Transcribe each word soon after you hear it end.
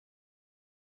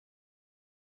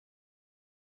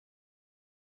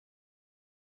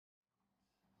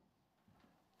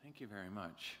Thank you very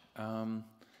much.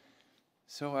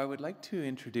 So I would like to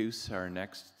introduce our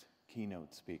next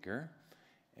keynote speaker,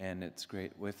 and it's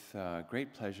with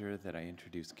great pleasure that I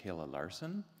introduce Kayla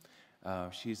Lar-Son.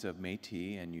 She's of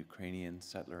Metis and Ukrainian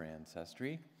settler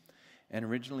ancestry, and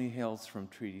originally hails from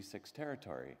Treaty 6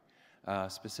 territory,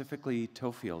 specifically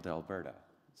Tofield, Alberta.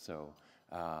 So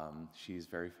she's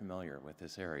very familiar with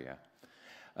this area.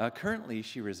 Currently,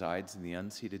 she resides in the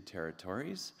unceded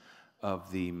territories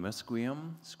of the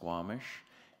Musqueam, Squamish,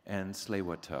 and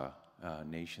Tsleil-Waututh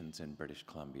nations in British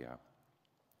Columbia.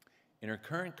 In her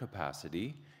current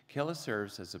capacity, Kayla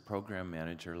serves as a program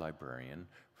manager librarian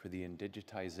for the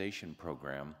Indigitization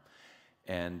program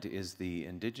and is the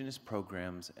Indigenous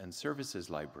Programs and Services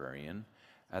librarian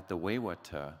at the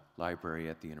Xwi7xwa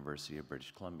Library at the University of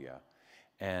British Columbia.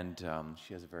 And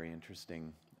she has a very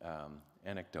interesting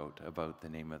anecdote about the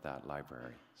name of that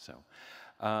library. So,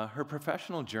 her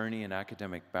professional journey and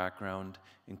academic background,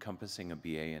 encompassing a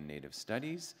BA in Native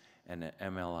Studies and an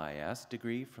MLIS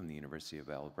degree from the University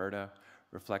of Alberta,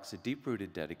 reflects a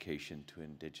deep-rooted dedication to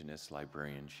Indigenous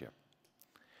librarianship.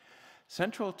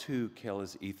 Central to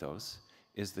Kayla's ethos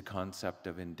is the concept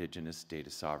of Indigenous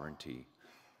data sovereignty,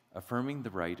 affirming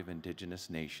the right of Indigenous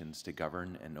nations to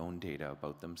govern and own data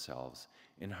about themselves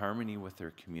in harmony with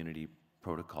their community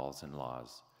protocols and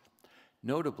laws.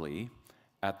 Notably,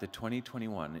 at the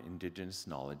 2021 Indigenous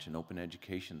Knowledge and Open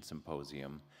Education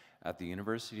Symposium at the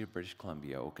University of British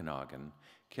Columbia, Okanagan,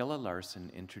 Kayla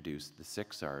Lar-Son introduced the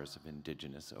 6 R's of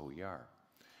Indigenous OER,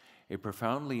 a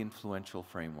profoundly influential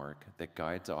framework that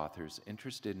guides authors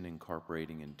interested in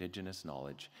incorporating Indigenous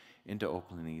knowledge into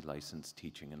openly licensed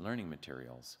teaching and learning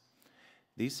materials.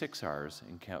 These 6 R's,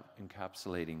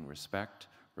 encapsulating respect,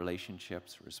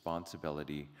 relationships,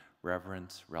 responsibility,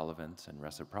 reverence, relevance, and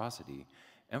reciprocity,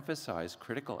 emphasize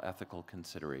critical ethical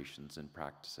considerations and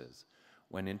practices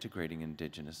when integrating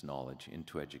Indigenous knowledge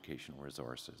into educational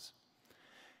resources.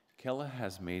 Kayla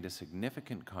has made a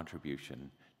significant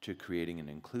contribution to creating an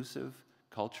inclusive,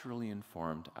 culturally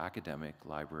informed academic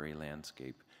library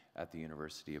landscape at the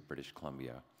University of British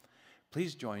Columbia.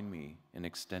 Please join me in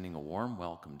extending a warm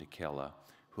welcome to Kayla,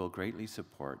 who will greatly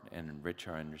support and enrich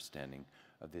our understanding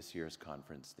of this year's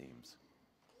conference themes.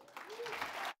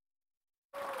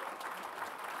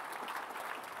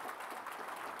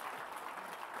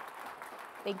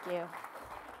 Thank you.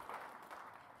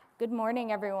 Good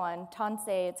morning, everyone. Tanse,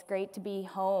 it's great to be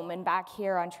home and back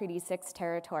here on Treaty 6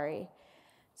 territory.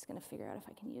 Just gonna figure out if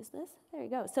I can use this. There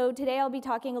you go. So today I'll be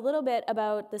talking a little bit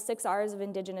about the 6 R's of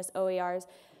Indigenous OERs,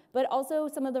 but also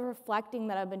some of the reflecting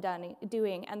that I've been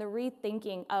doing and the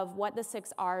rethinking of what the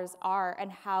 6 R's are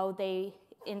and how they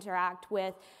interact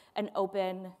with an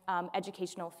open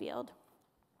educational field.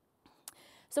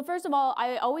 So first of all,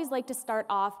 I always like to start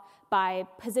off by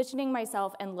positioning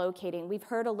myself and locating. We've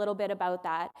heard a little bit about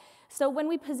that. So when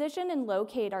we position and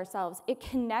locate ourselves, it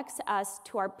connects us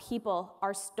to our people,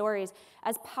 our stories,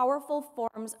 as powerful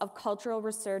forms of cultural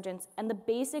resurgence and the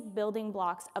basic building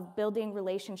blocks of building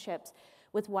relationships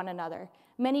with one another.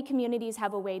 Many communities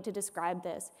have a way to describe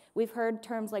this. We've heard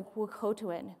terms like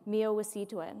wukotuan,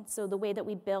 miowasituan, so the way that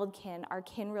we build kin, our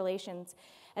kin relations,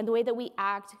 and the way that we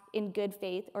act in good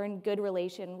faith or in good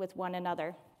relation with one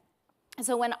another.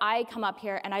 So when I come up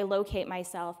here and I locate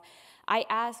myself, I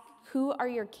ask, who are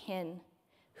your kin?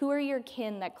 Who are your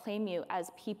kin that claim you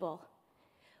as people?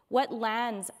 What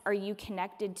lands are you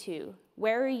connected to?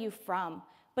 Where are you from?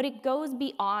 But it goes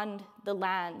beyond the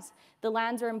lands. The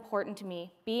lands are important to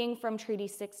me. Being from Treaty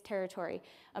 6 territory,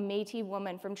 a Métis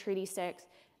woman from Treaty 6,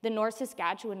 the North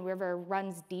Saskatchewan River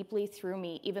runs deeply through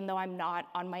me, even though I'm not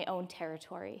on my own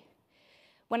territory.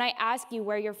 When I ask you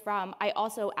where you're from, I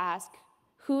also ask,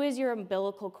 who is your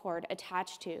umbilical cord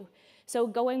attached to? So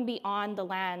going beyond the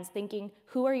lands, thinking,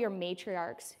 who are your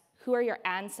matriarchs? Who are your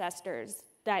ancestors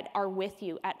that are with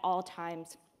you at all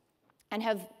times and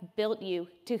have built you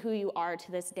to who you are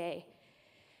to this day?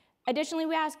 Additionally,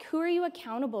 we ask, who are you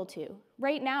accountable to?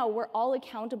 Right now, we're all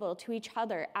accountable to each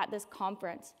other at this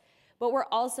conference, but we're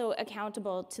also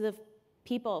accountable to the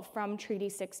people from Treaty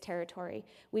 6 territory.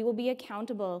 We will be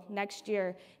accountable next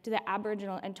year to the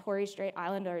Aboriginal and Torres Strait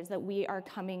Islanders that we are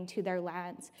coming to their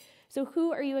lands. So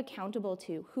who are you accountable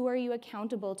to? Who are you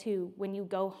accountable to when you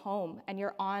go home and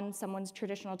you're on someone's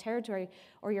traditional territory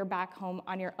or you're back home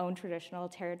on your own traditional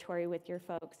territory with your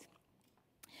folks?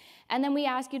 And then we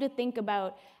ask you to think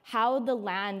about how the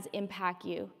lands impact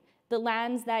you. The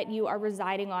lands that you are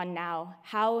residing on now,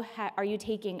 how are you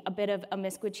taking a bit of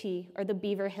Amiskwachi or the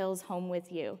Beaver Hills home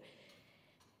with you?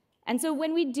 And so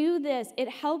when we do this, it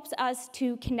helps us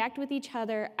to connect with each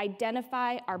other,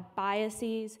 identify our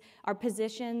biases, our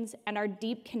positions, and our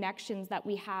deep connections that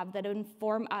we have that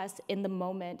inform us in the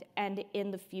moment and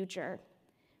in the future.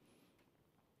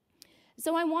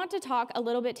 So I want to talk a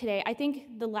little bit today. I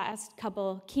think the last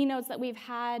couple keynotes that we've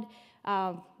had,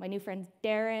 my new friend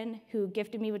Darren, who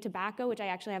gifted me with tobacco, which I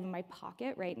actually have in my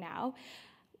pocket right now,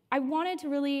 I wanted to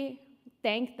really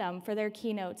thank them for their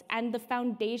keynotes and the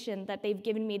foundation that they've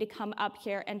given me to come up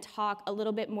here and talk a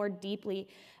little bit more deeply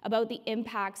about the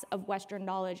impacts of Western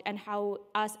knowledge and how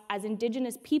us as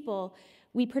Indigenous people,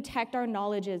 we protect our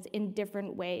knowledges in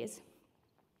different ways.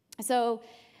 So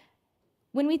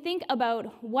when we think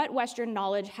about what Western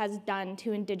knowledge has done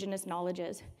to Indigenous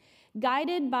knowledges,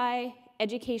 guided by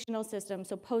educational systems,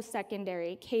 so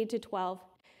post-secondary, K to 12,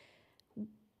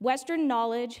 Western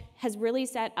knowledge has really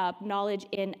set up knowledge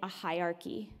in a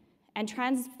hierarchy and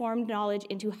transformed knowledge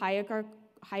into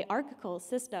hierarchical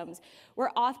systems,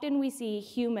 where often we see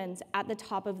humans at the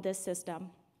top of this system.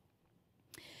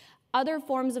 Other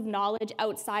forms of knowledge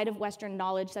outside of Western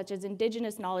knowledge, such as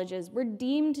Indigenous knowledges, were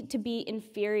deemed to be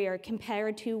inferior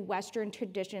compared to Western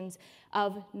traditions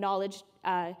of knowledge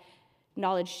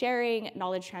sharing,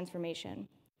 knowledge transformation.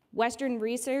 Western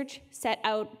research set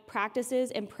out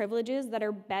practices and privileges that are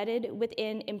embedded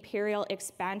within imperial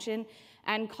expansion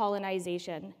and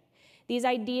colonization. These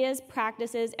ideas,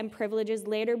 practices, and privileges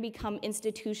later become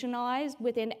institutionalized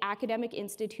within academic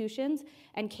institutions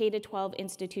and K-12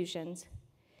 institutions.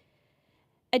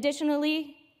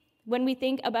 Additionally, when we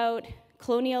think about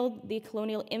the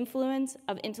colonial influence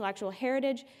of intellectual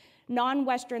heritage,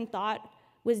 non-Western thought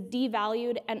was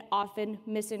devalued and often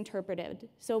misinterpreted.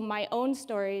 So my own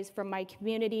stories from my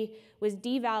community was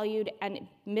devalued and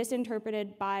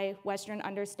misinterpreted by Western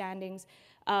understandings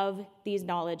of these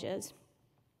knowledges.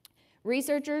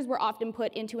 Researchers were often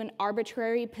put into an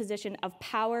arbitrary position of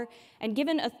power and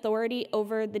given authority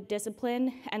over the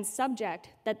discipline and subject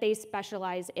that they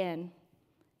specialize in.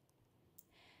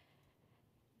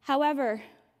 However,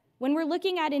 when we're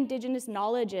looking at Indigenous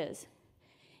knowledges,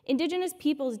 Indigenous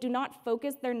peoples do not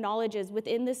focus their knowledges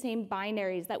within the same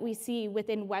binaries that we see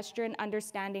within Western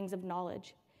understandings of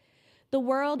knowledge. The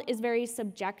world is very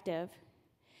subjective,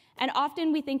 and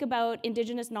often we think about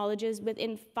Indigenous knowledges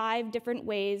within 5 different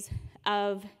ways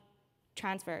of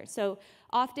transfer. So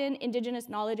often Indigenous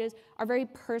knowledges are very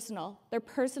personal. They're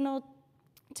personal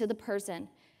to the person,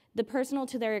 personal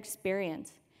to their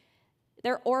experience.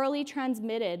 They're orally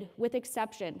transmitted with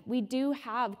exception. We do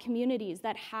have communities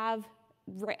that have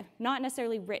not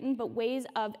necessarily written, but ways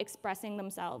of expressing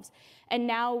themselves. And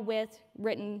now with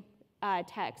written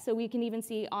text. So we can even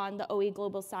see on the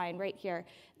OEGlobal sign right here,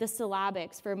 the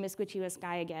syllabics for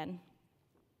Xwi7xwa again.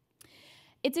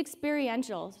 It's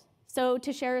experiential. So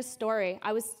to share a story,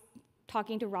 I was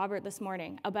talking to Robert this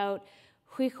morning about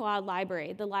Xwi7xwa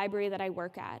Library, the library that I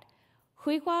work at.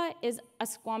 Xwi7xwa is a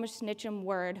Squamish-Snitcham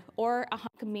word, or a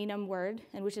Hunkaminam word,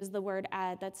 and which is the word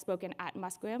that's spoken at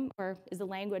Musqueam, or is the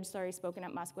language, spoken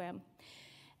at Musqueam.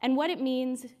 And what it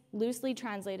means, loosely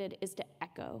translated, is to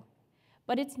echo.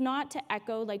 But it's not to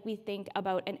echo like we think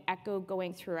about an echo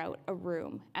going throughout a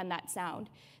room and that sound.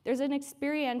 There's an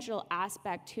experiential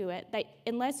aspect to it that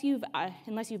unless you've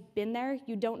been there,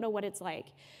 you don't know what it's like.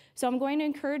 So I'm going to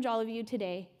encourage all of you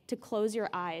today to close your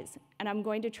eyes, and I'm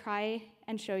going to try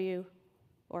and show you,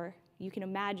 or you can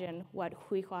imagine what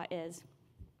Xwi7xwa is.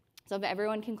 So if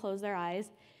everyone can close their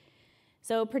eyes.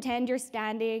 So pretend you're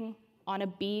standing on a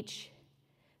beach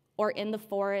or in the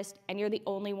forest and you're the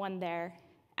only one there,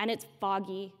 and it's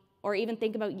foggy, or even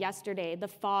think about yesterday, the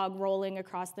fog rolling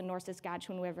across the North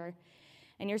Saskatchewan River,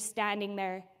 and you're standing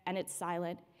there and it's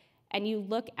silent, and you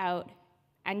look out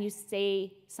and you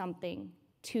say something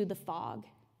to the fog,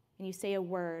 and you say a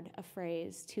word, a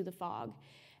phrase to the fog,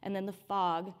 and then the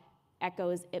fog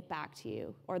echoes it back to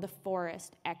you, or the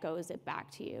forest echoes it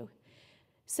back to you.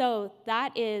 So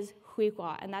that is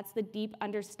Xwi7xwa, and that's the deep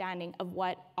understanding of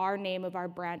what our name of our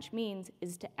branch means,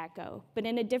 is to echo, but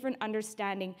in a different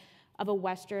understanding of a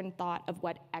Western thought of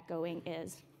what echoing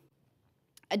is.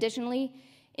 Additionally,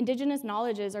 Indigenous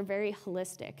knowledges are very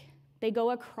holistic. They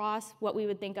go across what we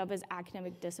would think of as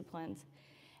academic disciplines,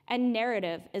 and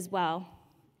narrative as well.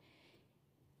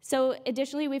 So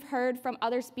additionally, we've heard from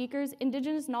other speakers,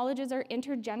 Indigenous knowledges are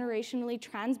intergenerationally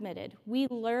transmitted. We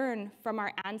learn from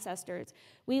our ancestors.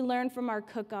 We learn from our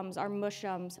cookums, our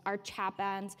mushums, our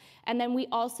chapans, and then we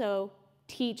also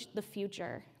teach the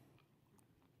future.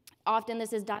 Often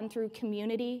this is done through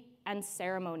community and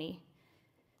ceremony.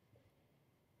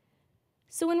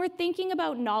 So when we're thinking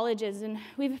about knowledges, and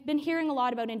we've been hearing a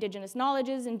lot about Indigenous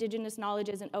knowledges and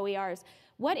OERs,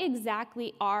 what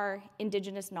exactly are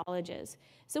Indigenous knowledges?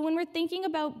 So when we're thinking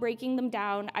about breaking them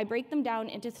down, I break them down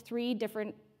into 3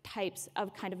 different types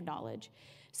of kind of knowledge.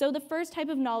 So the first type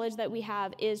of knowledge that we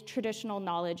have is traditional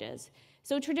knowledges.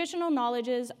 So traditional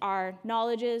knowledges are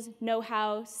knowledges,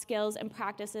 know-how, skills, and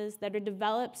practices that are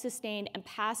developed, sustained, and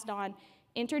passed on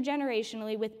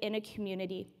intergenerationally within a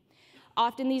community.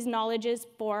 Often these knowledges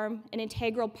form an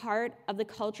integral part of the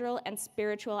cultural and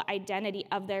spiritual identity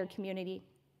of their community.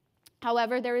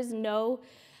 However, there is no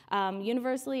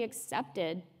universally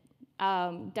accepted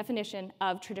definition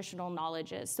of traditional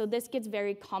knowledges. So this gets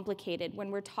very complicated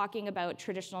when we're talking about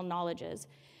traditional knowledges.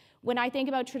 When I think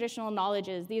about traditional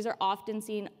knowledges, these are often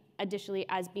seen additionally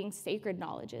as being sacred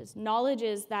knowledges,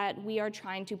 knowledges that we are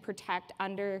trying to protect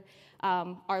under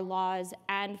our laws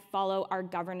and follow our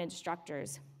governance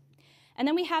structures. And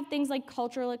then we have things like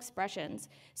cultural expressions.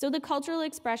 So the cultural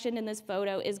expression in this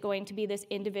photo is going to be this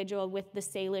individual with the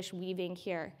Salish weaving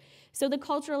here. So the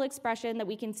cultural expression that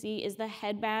we can see is the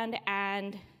headband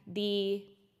and the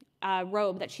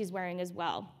robe that she's wearing as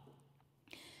well.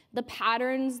 The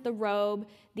patterns, the robe,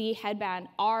 the headband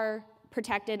are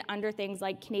protected under things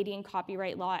like Canadian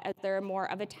copyright law as they're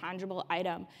more of a tangible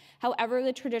item. However,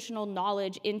 the traditional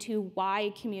knowledge into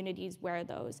why communities wear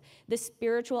those, the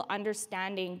spiritual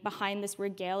understanding behind this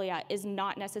regalia is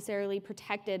not necessarily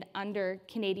protected under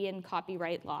Canadian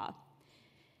copyright law.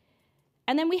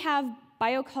 And then we have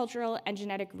biocultural and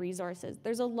genetic resources.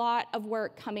 There's a lot of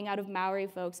work coming out of Maori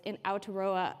folks in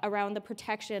Aotearoa around the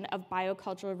protection of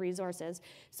biocultural resources.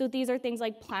 So these are things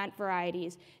like plant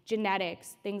varieties,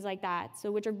 genetics, things like that,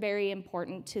 so which are very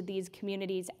important to these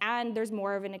communities. And there's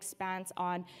more of an expanse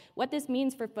on what this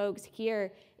means for folks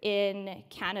here in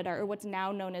Canada, or what's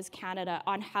now known as Canada,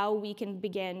 on how we can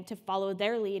begin to follow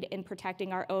their lead in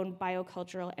protecting our own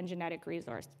biocultural and genetic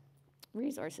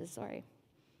resources.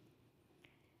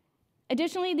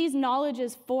 Additionally, these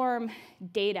knowledges form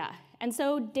data. And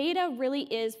so data really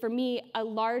is, for me, a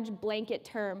large blanket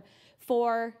term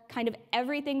for kind of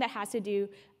everything that has to do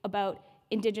about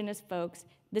Indigenous folks.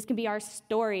 This can be our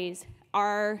stories,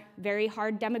 our very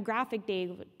hard demographic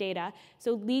data,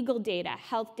 so legal data,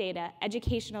 health data,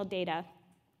 educational data,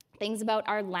 things about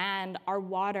our land, our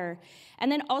water. And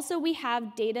then also we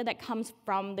have data that comes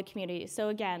from the community. So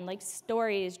again, like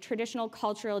stories, traditional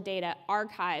cultural data,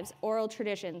 archives, oral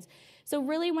traditions. So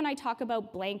really when I talk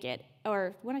about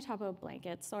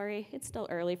sorry, it's still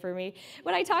early for me.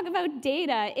 When I talk about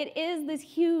data, it is this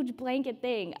huge blanket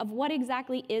thing of what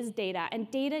exactly is data. And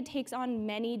data takes on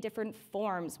many different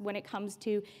forms when it comes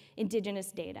to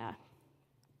Indigenous data.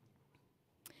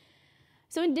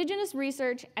 So Indigenous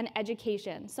research and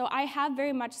education. So I have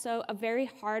very much so a very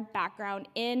hard background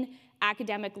in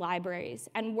academic libraries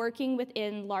and working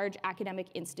within large academic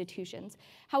institutions.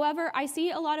 However, I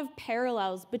see a lot of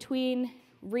parallels between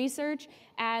research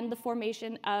and the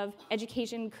formation of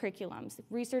education curriculums.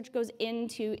 Research goes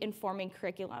into informing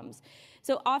curriculums.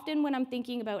 So often when I'm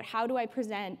thinking about how do I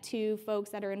present to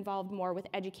folks that are involved more with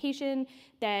education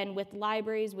than with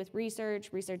libraries, with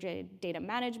research data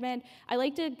management, I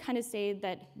like to kind of say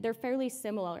that they're fairly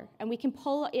similar, and we can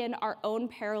pull in our own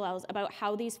parallels about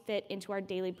how these fit into our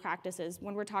daily practices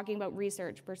when we're talking about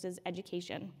research versus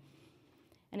education.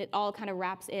 And it all kind of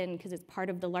wraps in because it's part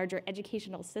of the larger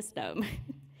educational system.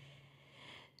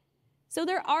 So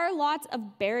there are lots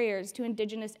of barriers to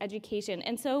Indigenous education.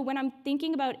 And so when I'm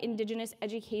thinking about Indigenous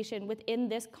education within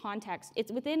this context,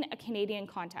 it's within a Canadian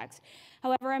context.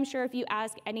 However, I'm sure if you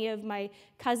ask any of my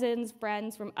cousins,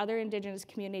 friends from other Indigenous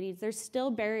communities, there's still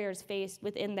barriers faced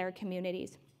within their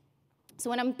communities. So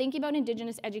when I'm thinking about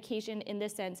Indigenous education in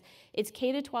this sense, it's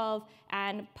K-12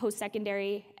 and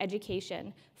post-secondary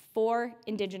education for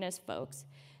Indigenous folks.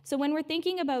 So when we're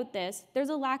thinking about this, there's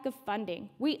a lack of funding.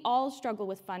 We all struggle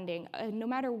with funding, no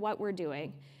matter what we're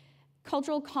doing.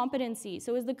 Cultural competency,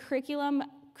 so is the curriculum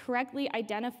correctly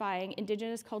identifying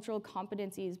Indigenous cultural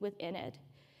competencies within it?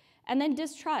 And then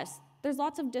distrust. There's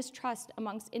lots of distrust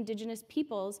amongst Indigenous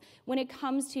peoples when it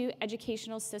comes to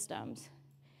educational systems.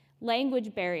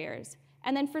 Language barriers.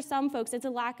 And then for some folks, it's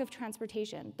a lack of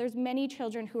transportation. There's many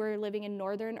children who are living in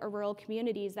northern or rural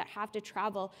communities that have to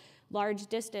travel large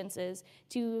distances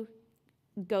to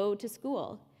go to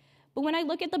school. But when I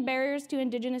look at the barriers to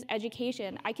Indigenous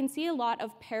education, I can see a lot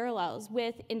of parallels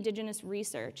with Indigenous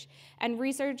research and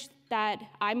research that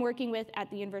I'm working with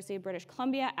at the University of British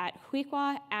Columbia, at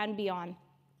Xwi7xwa, and beyond.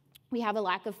 We have a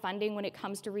lack of funding when it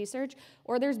comes to research,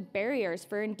 or there's barriers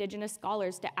for Indigenous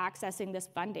scholars to accessing this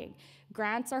funding.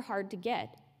 Grants are hard to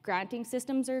get. Granting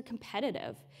systems are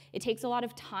competitive. It takes a lot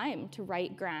of time to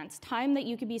write grants, time that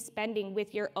you could be spending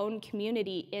with your own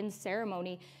community in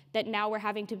ceremony that now we're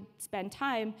having to spend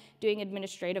time doing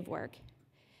administrative work.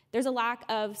 There's a lack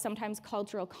of sometimes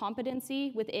cultural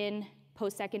competency within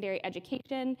post-secondary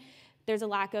education. There's a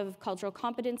lack of cultural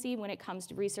competency when it comes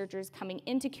to researchers coming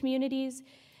into communities.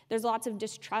 There's lots of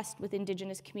distrust with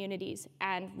Indigenous communities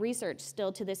and research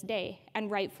still to this day, and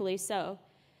rightfully so.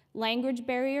 Language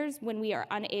barriers when we are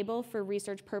unable for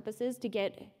research purposes to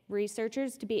get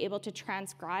researchers to be able to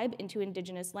transcribe into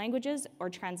Indigenous languages or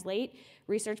translate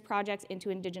research projects into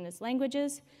Indigenous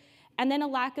languages. And then a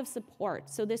lack of support.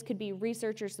 So this could be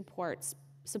researcher support,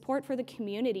 support for the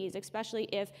communities, especially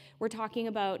if we're talking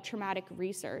about traumatic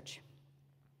research.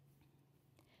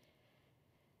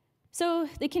 So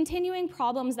the continuing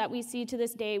problems that we see to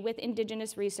this day with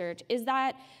Indigenous research is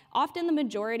that often the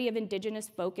majority of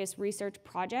Indigenous-focused research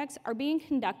projects are being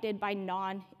conducted by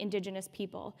non-Indigenous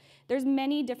people. There's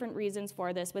many different reasons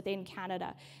for this within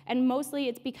Canada, and mostly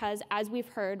it's because, as we've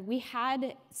heard, we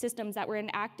had systems that were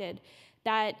enacted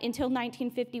that until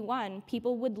 1951,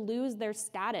 people would lose their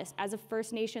status as a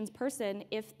First Nations person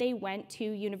if they went to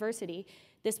university.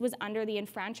 This was under the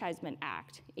Enfranchisement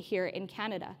Act here in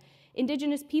Canada.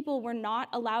 Indigenous people were not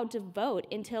allowed to vote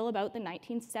until about the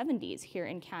 1970s here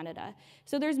in Canada.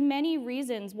 So there's many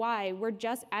reasons why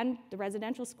and the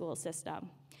residential school system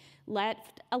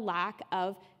left a lack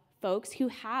of folks who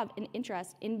have an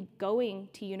interest in going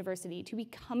to university, to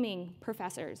becoming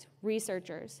professors,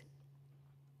 researchers.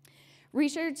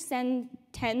 Researchers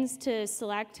tend to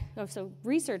select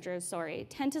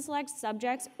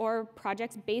subjects or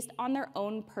projects based on their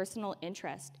own personal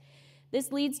interest.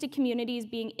 This leads to communities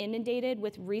being inundated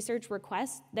with research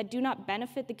requests that do not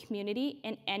benefit the community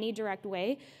in any direct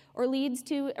way or leads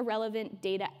to irrelevant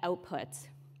data outputs.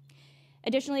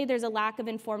 Additionally, there's a lack of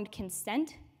informed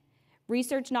consent,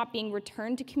 research not being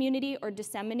returned to community or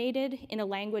disseminated in a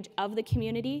language of the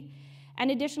community.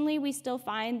 And additionally, we still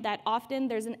find that often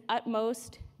there's an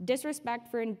utmost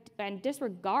disrespect and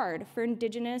disregard for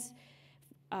Indigenous,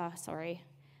 I'm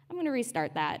going to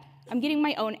restart that. I'm getting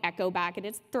my own echo back and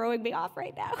it's throwing me off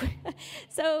right now.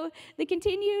 So the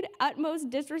continued utmost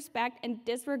disrespect and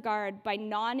disregard by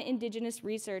non-Indigenous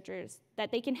researchers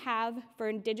that they can have for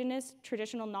Indigenous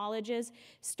traditional knowledges,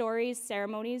 stories,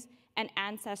 ceremonies, and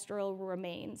ancestral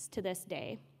remains to this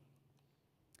day.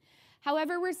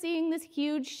 However, we're seeing this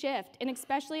huge shift, and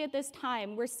especially at this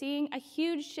time, we're seeing a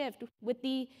huge shift with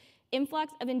the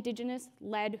influx of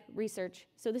Indigenous-led research.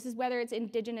 So this is whether it's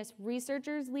Indigenous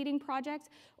researchers leading projects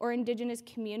or Indigenous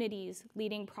communities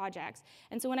leading projects.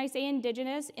 And so when I say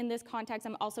Indigenous, in this context,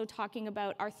 I'm also talking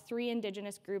about our 3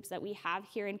 Indigenous groups that we have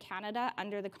here in Canada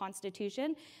under the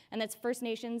Constitution, and that's First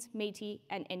Nations, Métis,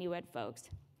 and Inuit folks.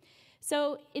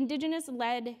 So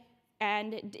Indigenous-led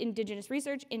and Indigenous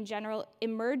research in general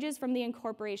emerges from the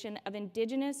incorporation of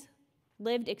Indigenous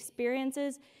lived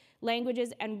experiences,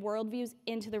 languages, and worldviews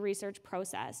into the research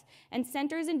process, and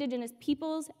centers Indigenous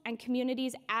peoples and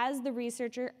communities as the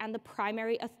researcher and the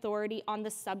primary authority on the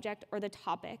subject or the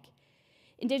topic.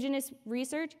 Indigenous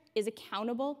research is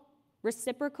accountable,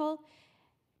 reciprocal,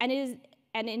 and is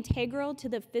integral to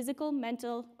the physical,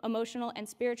 mental, emotional, and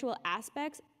spiritual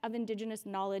aspects of Indigenous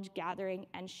knowledge gathering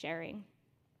and sharing.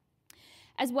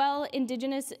 As well,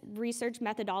 Indigenous research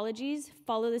methodologies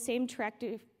follow the same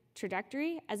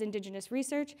trajectory as Indigenous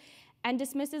research and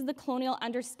dismisses the colonial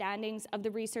understandings of the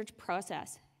research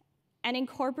process and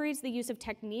incorporates the use of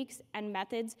techniques and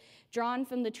methods drawn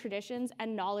from the traditions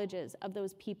and knowledges of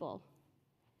those people.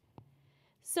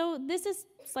 So this is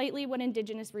slightly what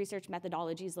Indigenous research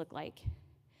methodologies look like.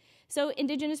 So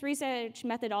Indigenous research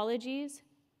methodologies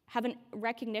have a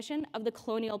recognition of the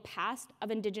colonial past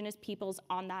of Indigenous peoples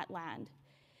on that land.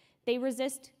 They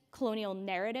resist colonial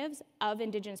narratives of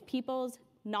Indigenous peoples,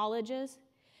 knowledges.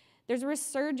 There's a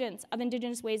resurgence of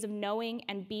Indigenous ways of knowing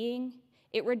and being.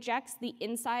 It rejects the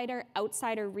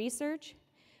insider-outsider research,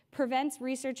 prevents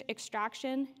research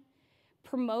extraction,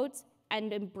 promotes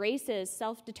and embraces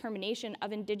self-determination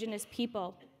of Indigenous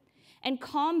people, and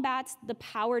combats the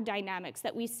power dynamics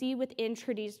that we see within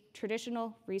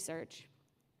traditional research.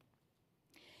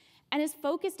 And is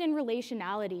focused in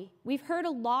relationality. We've heard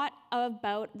a lot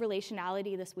about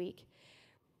relationality this week.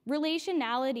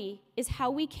 Relationality is how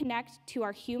we connect to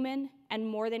our human and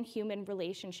more than human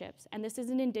relationships. And this is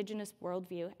an Indigenous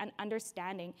worldview and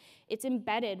understanding. It's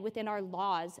embedded within our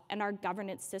laws and our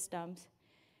governance systems.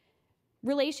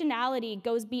 Relationality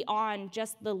goes beyond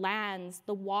just the lands,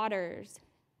 the waters,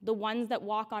 the ones that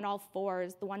walk on all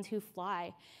fours, the ones who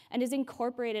fly, and is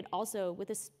incorporated also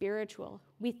with a spiritual.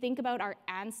 We think about our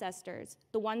ancestors,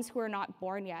 the ones who are not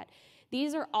born yet.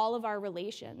 These are all of our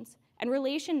relations. And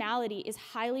relationality is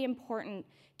highly important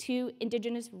to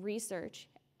Indigenous research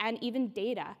and even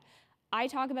data. I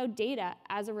talk about data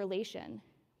as a relation.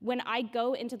 When I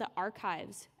go into the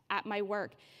archives at my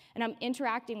work and I'm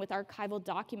interacting with archival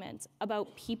documents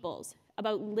about peoples,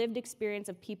 about lived experience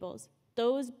of peoples,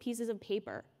 those pieces of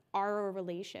paper are a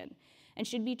relation and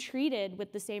should be treated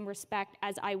with the same respect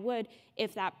as I would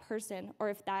if that person or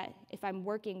if I'm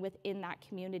working within that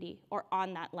community or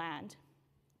on that land.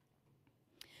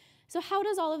 So how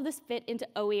does all of this fit into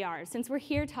OERs, since we're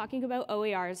here talking about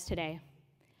OERs today?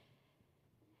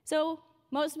 So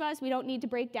most of us, we don't need to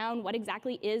break down what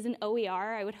exactly is an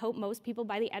OER. I would hope most people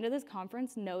by the end of this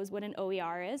conference knows what an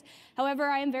OER is. However,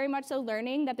 I am very much so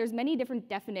learning that there's many different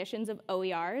definitions of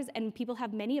OERs, and people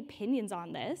have many opinions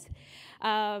on this.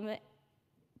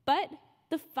 But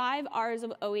the 5 R's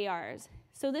of OERs.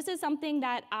 So this is something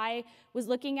that I was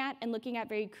looking at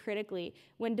very critically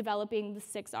when developing the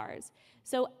 6 R's.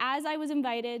 So as I was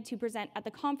invited to present at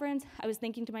the conference, I was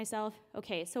thinking to myself,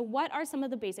 okay, so what are some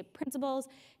of the basic principles,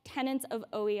 tenets of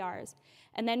OERs?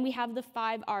 And then we have the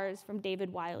 5 R's from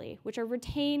David Wiley, which are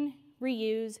retain,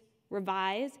 reuse,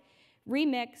 revise,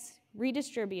 remix,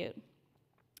 redistribute.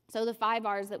 So the 5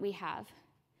 R's that we have.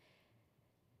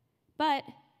 But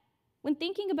when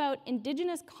thinking about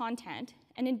Indigenous content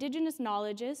and Indigenous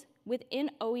knowledges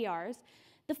within OERs,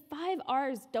 the 5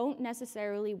 R's don't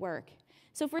necessarily work.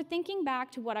 So if we're thinking back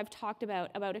to what I've talked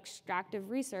about extractive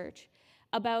research,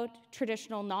 about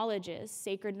traditional knowledges,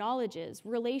 sacred knowledges,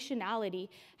 relationality,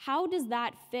 how does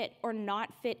that fit or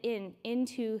not fit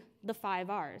into the 5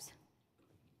 R's?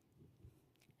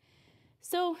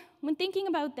 So when thinking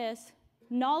about this,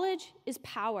 knowledge is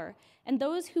power, and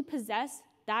those who possess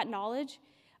that knowledge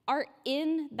are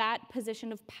in that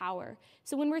position of power.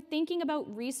 So when we're thinking about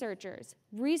researchers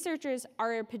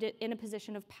are in a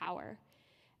position of power.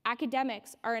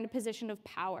 Academics are in a position of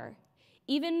power.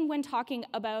 Even when talking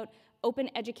about open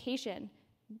education,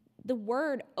 the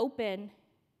word open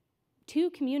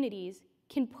to communities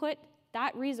can put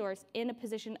that resource in a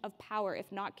position of power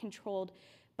if not controlled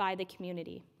by the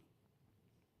community.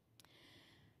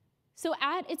 So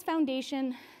at its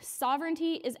foundation,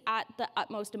 sovereignty is at the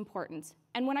utmost importance.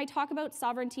 And when I talk about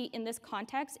sovereignty in this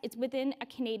context, it's within a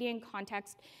Canadian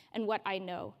context and what I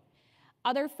know.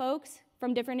 Other folks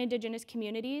from different Indigenous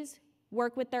communities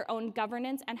work with their own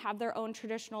governance and have their own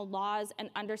traditional laws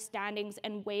and understandings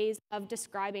and ways of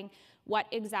describing what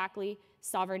exactly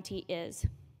sovereignty is.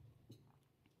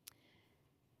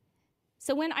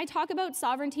 So when I talk about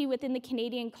sovereignty within the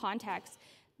Canadian context,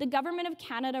 the Government of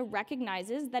Canada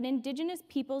recognizes that Indigenous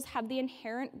peoples have the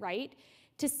inherent right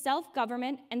to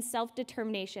self-government and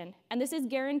self-determination, and this is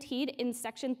guaranteed in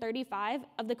Section 35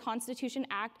 of the Constitution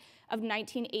Act of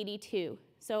 1982.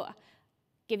 So,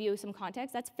 give you some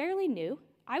context, that's fairly new.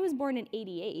 I was born in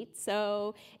 '88,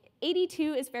 so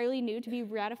 82 is fairly new to be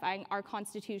ratifying our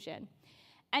Constitution.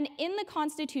 And in the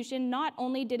Constitution, not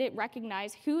only did it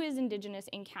recognize who is Indigenous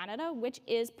in Canada, which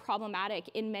is problematic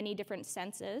in many different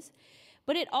senses,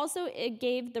 but it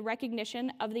gave the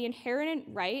recognition of the inherent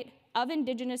right of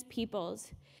Indigenous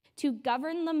peoples to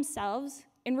govern themselves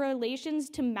in relations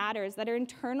to matters that are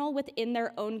internal within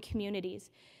their own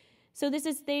communities. So this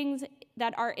is things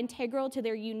that are integral to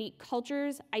their unique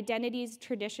cultures, identities,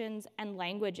 traditions, and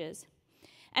languages.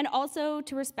 And also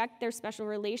to respect their special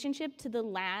relationship to the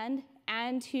land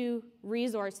and to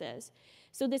resources.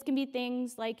 So this can be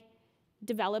things like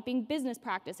developing business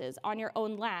practices on your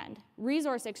own land,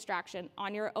 resource extraction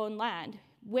on your own land,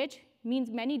 which means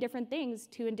many different things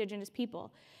to Indigenous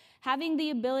people. Having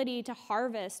the ability to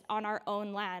harvest on our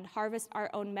own land, harvest our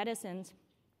own medicines,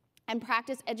 and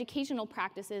practice educational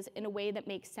practices in a way that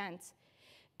makes sense.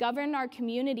 Govern our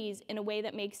communities in a way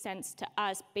that makes sense to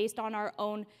us based on our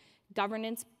own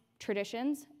governance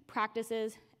traditions,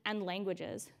 practices, and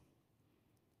languages.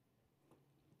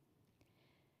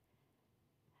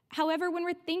 However, when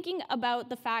we're thinking about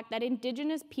the fact that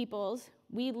Indigenous peoples,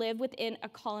 we live within a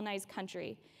colonized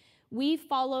country, we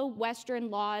follow Western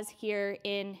laws here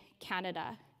in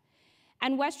Canada.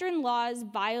 And Western laws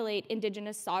violate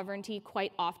Indigenous sovereignty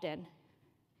quite often.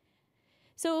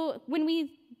 So when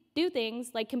we do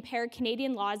things like compare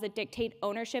Canadian laws that dictate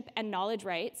ownership and knowledge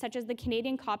rights, such as the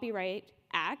Canadian Copyright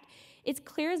Act, it's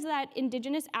clear that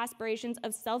Indigenous aspirations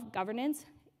of self-governance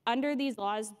under these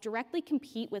laws directly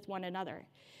compete with one another.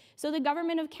 So the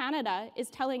Government of Canada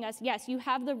is telling us, yes, you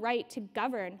have the right to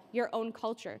govern your own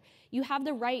culture. You have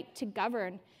the right to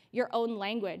govern your own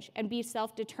language and be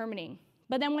self-determining.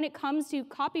 But then when it comes to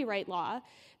copyright law,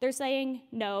 they're saying,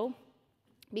 no,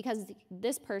 because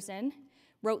this person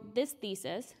wrote this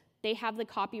thesis, they have the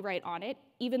copyright on it,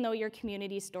 even though your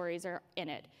community stories are in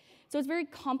it. So it's very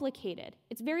complicated.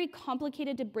 It's very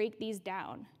complicated to break these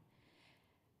down.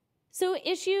 So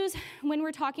issues when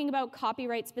we're talking about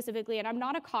copyright specifically, and I'm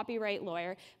not a copyright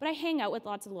lawyer, but I hang out with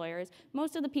lots of lawyers.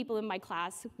 Most of the people in my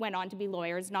class went on to be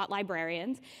lawyers, not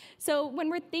librarians. So when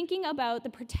we're thinking about the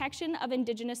protection of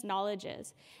Indigenous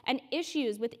knowledges and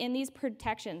issues within these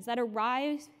protections that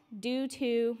arise due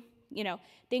to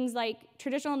things like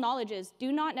traditional knowledges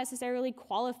do not necessarily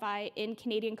qualify in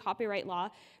Canadian copyright law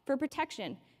for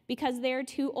protection because they're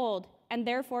too old and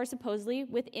therefore supposedly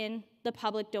within the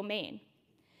public domain.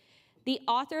 The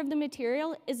author of the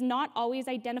material is not always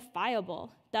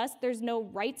identifiable. Thus, there's no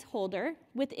rights holder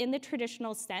within the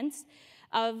traditional sense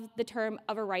of the term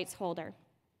of a rights holder.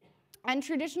 And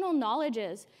traditional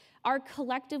knowledges are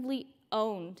collectively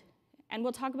owned, and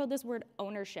we'll talk about this word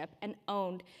ownership and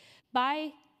owned, by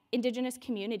Indigenous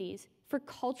communities for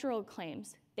cultural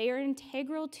claims. They are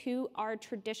integral to our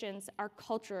traditions, our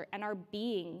culture, and our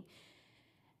being.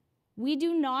 We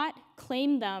do not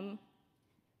claim them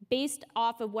based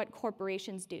off of what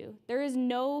corporations do. There is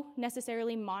no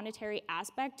necessarily monetary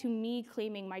aspect to me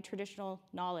claiming my traditional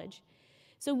knowledge.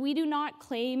 So we do not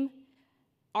claim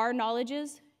our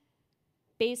knowledges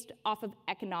based off of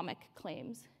economic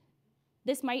claims.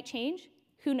 This might change,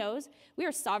 who knows? We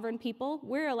are sovereign people,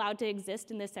 we're allowed to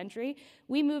exist in this century.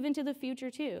 We move into the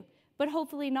future too, but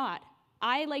hopefully not.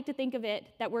 I like to think of it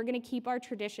that we're gonna keep our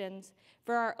traditions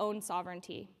for our own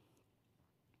sovereignty.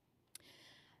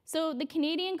 So the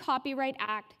Canadian Copyright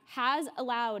Act has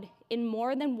allowed, in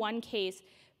more than one case,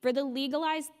 for the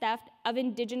legalized theft of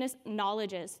Indigenous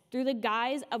knowledges through the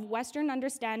guise of Western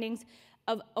understandings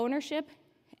of ownership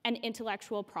and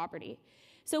intellectual property.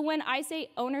 So when I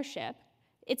say ownership,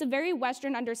 it's a very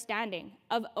Western understanding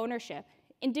of ownership.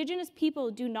 Indigenous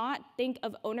people do not think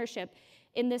of ownership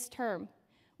in this term.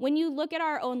 When you look at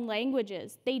our own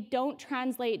languages, they don't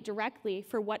translate directly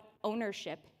for what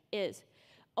ownership is.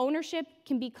 Ownership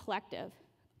can be collective.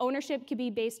 Ownership can be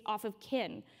based off of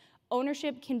kin.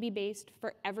 Ownership can be based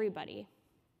for everybody.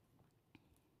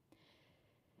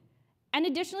 And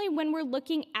additionally, when we're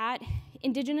looking at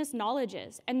Indigenous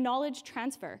knowledges and knowledge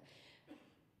transfer,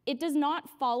 it does not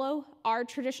follow our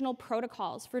traditional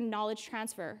protocols for knowledge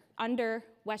transfer under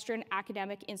Western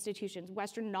academic institutions.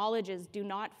 Western knowledges do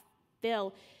not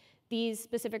fill these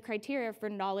specific criteria for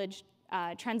knowledge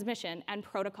transmission and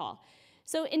protocol.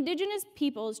 So Indigenous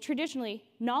peoples, traditionally,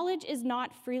 knowledge is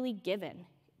not freely given,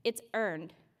 it's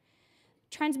earned.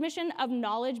 Transmission of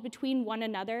knowledge between one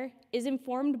another is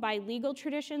informed by legal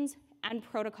traditions and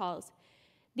protocols.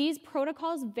 These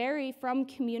protocols vary from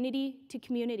community to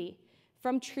community,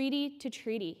 from treaty to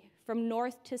treaty, from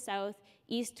north to south,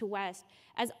 east to west,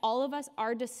 as all of us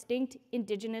are distinct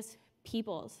Indigenous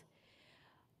peoples.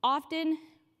 Often,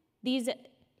 these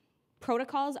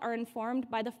protocols are informed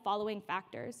by the following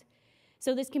factors.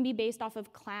 So this can be based off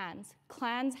of clans.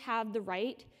 Clans have the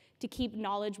right to keep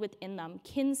knowledge within them.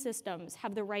 Kin systems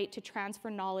have the right to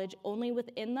transfer knowledge only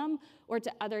within them or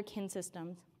to other kin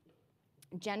systems.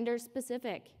 Gender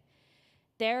specific.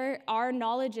 There are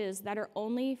knowledges that are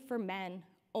only for men,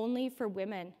 only for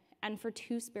women, and for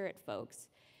two-spirit folks.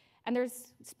 And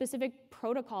there's specific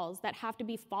protocols that have to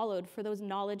be followed for those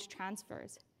knowledge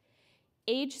transfers.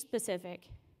 Age specific.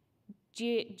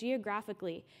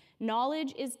 Geographically,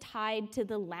 knowledge is tied to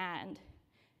the land.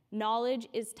 Knowledge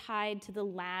is tied to the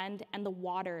land and the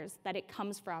waters that it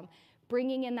comes from,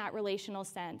 bringing in that relational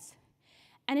sense.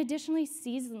 And additionally,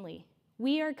 seasonally,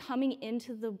 we are coming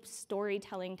into the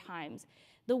storytelling times.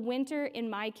 The winter in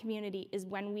my community is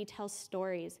when we tell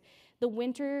stories. The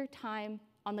winter time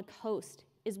on the coast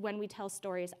is when we tell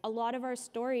stories. A lot of our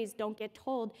stories don't get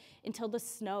told until the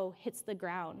snow hits the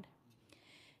ground.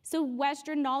 So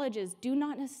Western knowledges do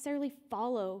not necessarily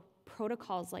follow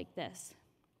protocols like this.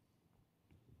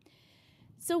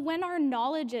 So when our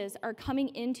knowledges are coming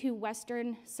into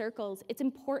Western circles, it's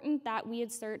important that we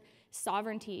assert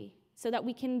sovereignty so that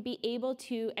we can be able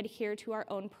to adhere to our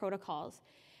own protocols.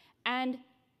 And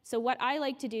so what I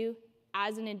like to do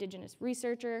as an Indigenous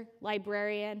researcher,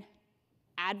 librarian,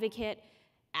 advocate,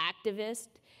 activist,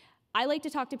 I like to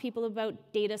talk to people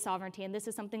about data sovereignty, and this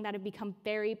is something that I've become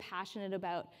very passionate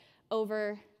about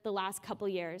over the last couple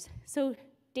years. So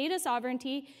data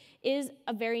sovereignty is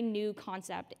a very new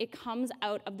concept. It comes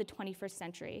out of the 21st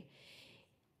century.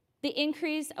 The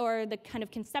increase or the kind of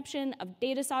conception of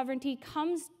data sovereignty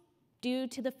comes due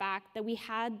to the fact that we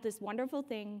had this wonderful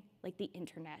thing like the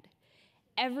internet.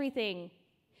 Everything,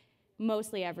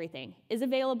 mostly everything, is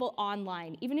available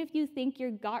online. Even if you think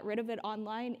you got rid of it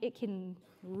online, it can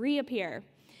reappear.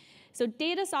 So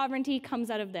data sovereignty comes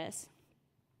out of this.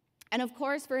 And of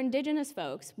course, for Indigenous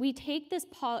folks, we take this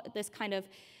kind of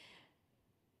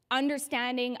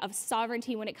understanding of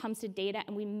sovereignty when it comes to data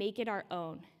and we make it our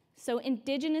own. So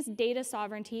Indigenous data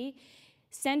sovereignty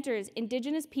centers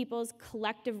Indigenous peoples'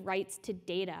 collective rights to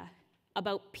data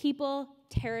about people,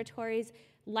 territories,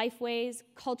 lifeways,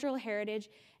 cultural heritage,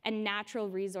 and natural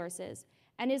resources,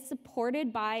 and is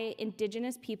supported by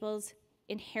Indigenous peoples'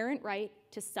 inherent right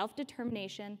to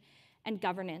self-determination and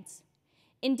governance.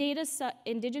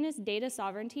 Indigenous data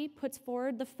sovereignty puts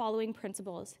forward the following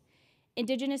principles.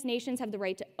 Indigenous nations have the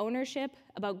right to ownership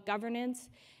about governance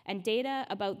and data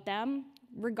about them,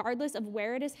 regardless of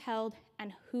where it is held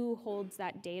and who holds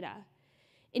that data.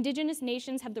 Indigenous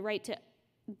nations have the right to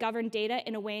govern data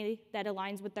in a way that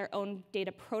aligns with their own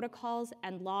data protocols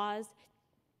and laws.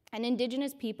 And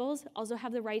Indigenous peoples also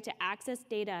have the right to access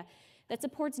data that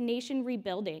supports nation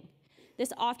rebuilding.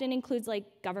 This often includes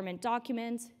government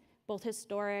documents, both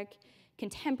historic,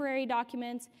 contemporary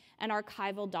documents, and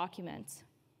archival documents.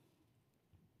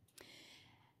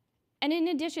 And in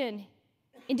addition,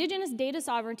 Indigenous data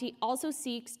sovereignty also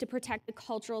seeks to protect the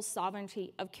cultural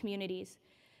sovereignty of communities.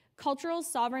 Cultural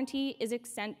sovereignty is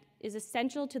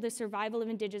essential to the survival of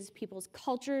Indigenous peoples'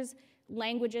 cultures,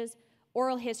 languages,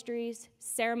 oral histories,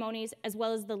 ceremonies, as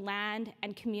well as the land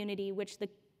and community, which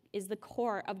is the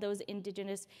core of those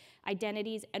Indigenous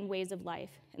identities and ways of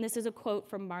life. And this is a quote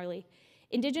from Marley.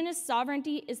 Indigenous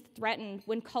sovereignty is threatened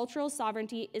when cultural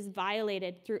sovereignty is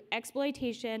violated through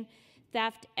exploitation,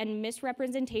 theft, and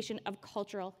misrepresentation of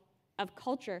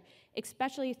culture,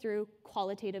 especially through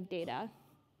qualitative data.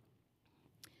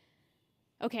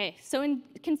 Okay, so in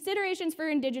considerations for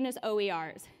Indigenous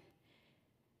OERs.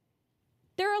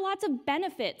 There are lots of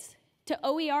benefits to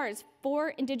OERs for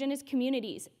Indigenous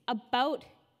communities, about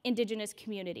Indigenous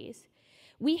communities.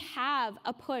 We have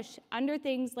a push under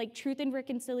things like Truth and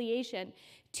Reconciliation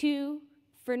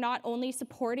for not only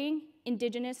supporting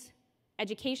Indigenous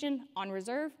education on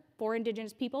reserve for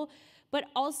Indigenous people, but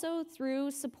also through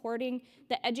supporting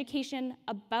the education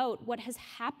about what has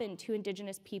happened to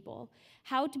Indigenous people,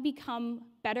 how to become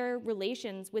better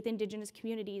relations with Indigenous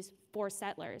communities for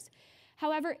settlers.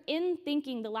 However, in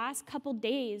thinking the last couple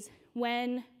days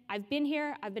when I've been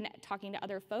here, I've been talking to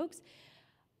other folks,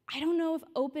 I don't know if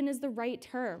open is the right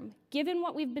term. Given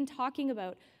what we've been talking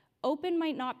about, open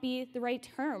might not be the right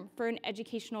term for an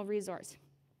educational resource.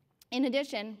 In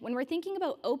addition, when we're thinking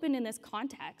about open in this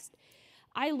context,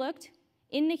 I looked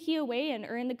in Nahiawean,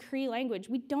 or in the Cree language,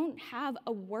 we don't have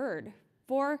a word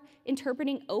for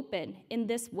interpreting open in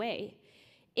this way.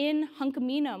 In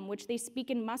Hunkaminam, which they speak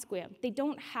in Musqueam, they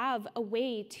don't have a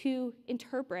way to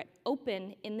interpret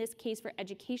open in this case for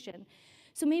education.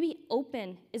 So maybe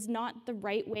open is not the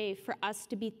right way for us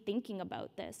to be thinking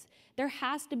about this. There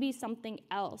has to be something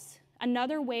else,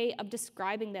 another way of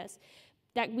describing this,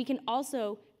 that we can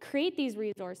also create these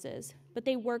resources, but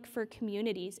they work for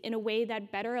communities in a way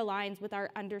that better aligns with our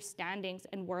understandings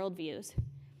and worldviews.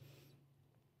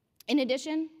 In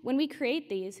addition, when we create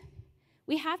these,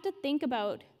 we have to think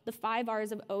about the 5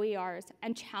 R's of OERs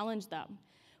and challenge them.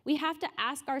 We have to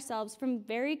ask ourselves some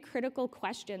very critical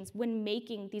questions when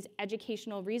making these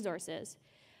educational resources.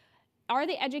 Are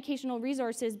the educational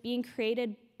resources being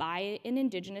created by an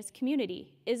Indigenous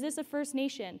community? Is this a First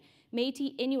Nation,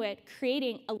 Métis, Inuit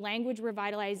creating a language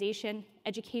revitalization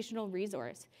educational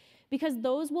resource? Because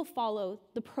those will follow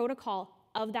the protocol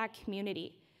of that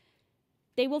community.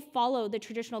 They will follow the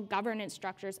traditional governance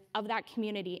structures of that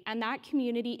community, and that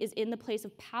community is in the place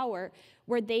of power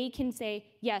where they can say,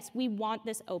 yes, we want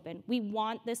this open. We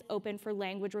want this open for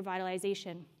language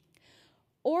revitalization.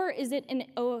 Or is it an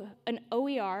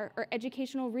OER or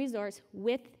educational resource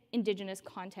with Indigenous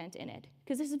content in it?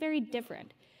 Because this is very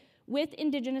different. With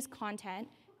Indigenous content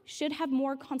should have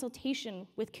more consultation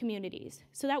with communities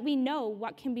so that we know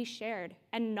what can be shared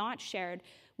and not shared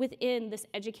within this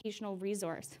educational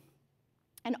resource.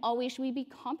 And always should we be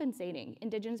compensating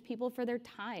Indigenous people for their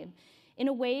time in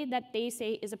a way that they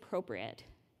say is appropriate.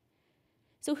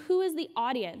 So who is the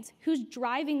audience? Who's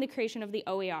driving the creation of the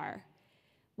OER?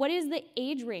 What is the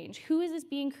age range? Who is this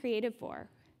being created for?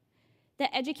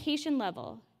 The education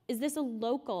level. Is this a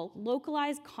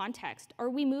localized context? Are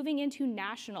we moving into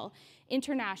national,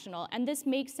 international? And this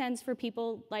makes sense for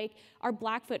people like our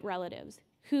Blackfoot relatives,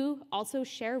 who also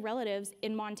share relatives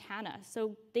in Montana,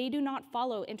 so they do not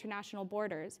follow international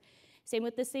borders. Same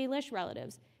with the Salish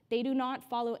relatives. They do not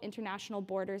follow international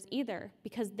borders either,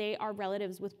 because they are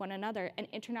relatives with one another, and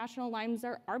international lines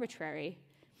are arbitrary.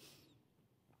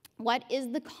 What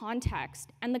is the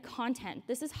context and the content?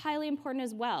 This is highly important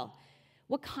as well.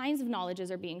 What kinds of knowledges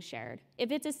are being shared?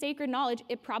 If it's a sacred knowledge,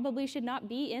 it probably should not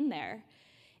be in there.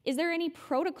 Is there any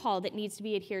protocol that needs to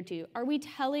be adhered to? Are we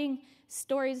telling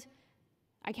stories?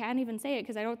 I can't even say it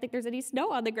because I don't think there's any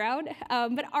snow on the ground,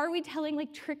 but are we telling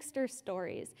like trickster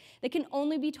stories that can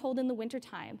only be told in the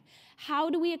wintertime? How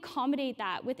do we accommodate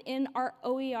that within our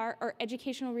OER or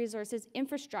educational resources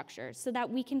infrastructure so that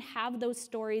we can have those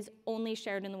stories only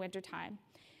shared in the wintertime?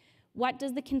 What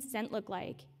does the consent look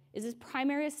like? Is this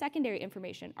primary or secondary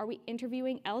information? Are we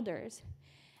interviewing elders?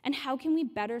 And how can we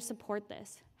better support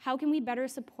this? How can we better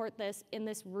support this in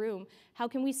this room? How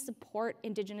can we support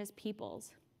Indigenous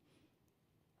peoples?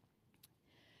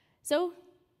 So,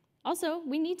 also,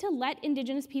 we need to let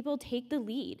Indigenous people take the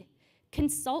lead,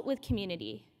 consult with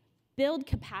community, build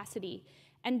capacity,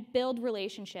 and build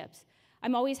relationships.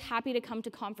 I'm always happy to come to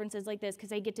conferences like this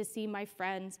because I get to see my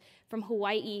friends from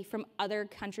Hawaii, from other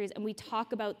countries, and we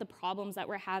talk about the problems that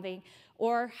we're having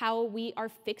or how we are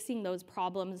fixing those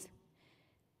problems.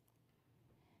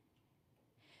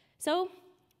 So,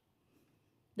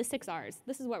 the 6 R's.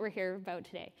 This is what we're here about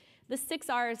today. The 6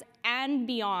 R's and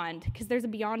beyond, because there's a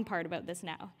beyond part about this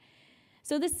now.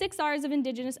 So the 6 R's of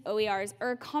Indigenous OERs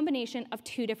are a combination of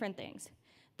 2 different things.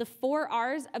 The 4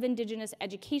 R's of Indigenous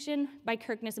education by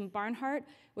Kirkness and Barnhart,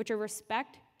 which are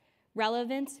respect,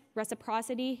 relevance,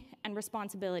 reciprocity, and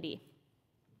responsibility.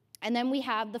 And then we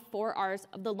have the 4 R's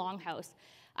of the Longhouse.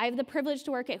 I have the privilege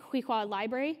to work at Xwi7xwa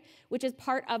Library, which is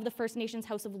part of the First Nations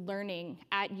House of Learning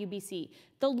at UBC.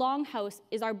 The Longhouse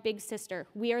is our big sister.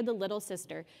 We are the little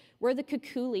sister. We're the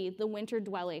kukuli, the winter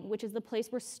dwelling, which is the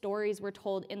place where stories were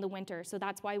told in the winter. So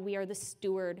that's why we are the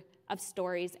steward of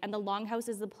stories. And the Longhouse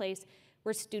is the place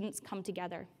where students come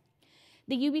together.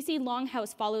 The UBC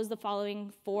Longhouse follows the following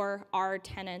 4 R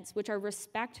tenets, which are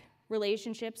respect,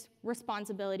 relationships,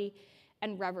 responsibility,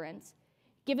 and reverence.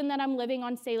 Given that I'm living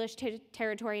on Salish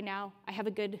territory now, I have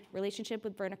a good relationship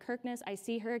with Verna Kirkness. I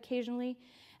see her occasionally,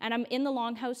 and I'm in the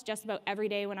Longhouse just about every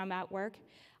day when I'm at work.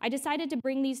 I decided to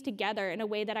bring these together in a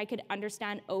way that I could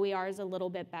understand OERs a little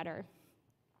bit better.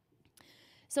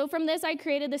 So from this, I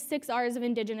created the 6 R's of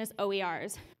Indigenous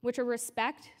OERs, which are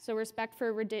respect, so respect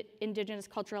for Indigenous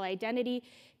cultural identity,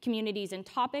 communities and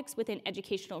topics within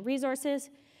educational resources.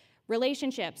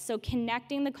 Relationships, so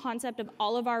connecting the concept of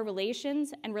all of our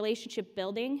relations and relationship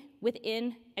building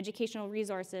within educational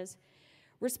resources.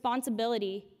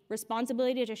 Responsibility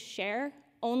to share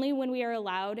only when we are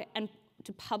allowed and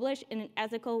to publish in an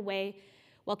ethical way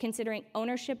while considering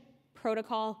ownership,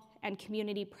 protocol, and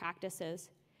community practices.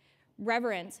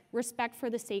 Reverence, respect for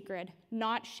the sacred,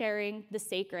 not sharing the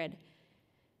sacred.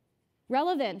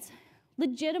 Relevance,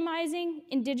 legitimizing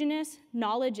Indigenous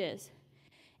knowledges.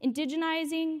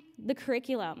 Indigenizing the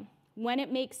curriculum when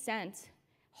it makes sense,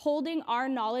 holding our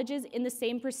knowledges in the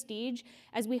same prestige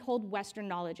as we hold Western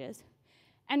knowledges.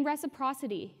 And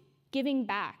reciprocity, giving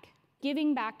back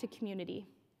to community.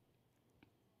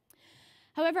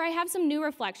 However, I have some new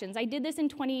reflections. I did this in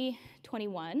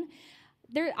 2021.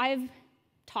 I've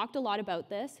talked a lot about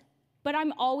this, but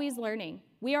I'm always learning.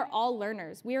 We are all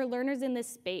learners. We are learners in this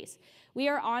space. We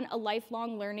are on a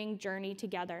lifelong learning journey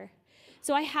together.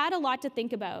 So I had a lot to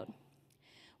think about.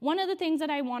 One of the things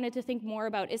that I wanted to think more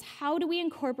about is how do we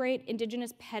incorporate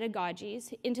Indigenous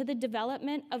pedagogies into the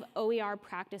development of OER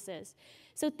practices?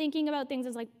 So thinking about things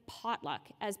as like potluck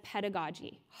as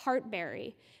pedagogy,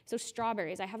 heartberry, so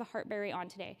strawberries, I have a heartberry on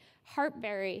today,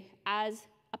 heartberry as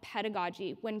a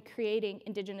pedagogy when creating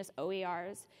Indigenous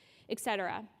OERs,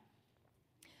 etc.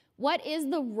 What is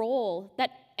the role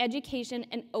that education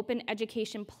and open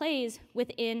education plays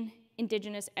within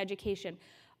Indigenous education?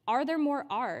 Are there more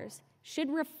R's? Should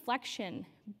reflection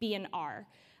be an R?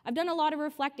 I've done a lot of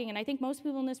reflecting, and I think most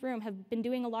people in this room have been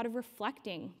doing a lot of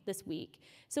reflecting this week.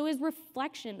 So is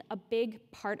reflection a big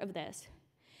part of this?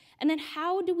 And then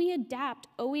how do we adapt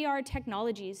OER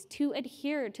technologies to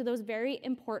adhere to those very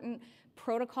important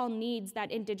protocol needs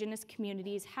that Indigenous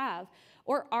communities have?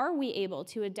 Or are we able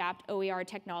to adapt OER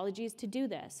technologies to do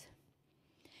this?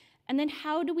 And then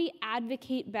how do we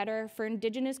advocate better for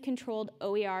Indigenous-controlled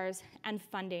OERs and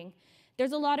funding?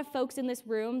 There's a lot of folks in this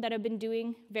room that have been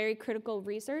doing very critical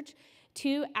research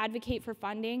to advocate for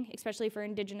funding, especially for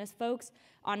Indigenous folks,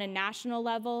 on a national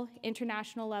level,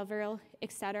 international level,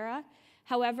 etc.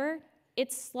 However,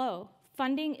 it's slow.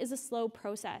 Funding is a slow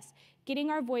process. Getting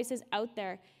our voices out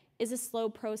there is a slow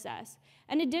process.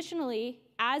 And additionally,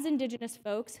 as Indigenous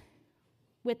folks,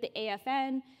 with the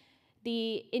AFN,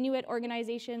 the Inuit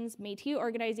organizations, Métis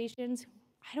organizations,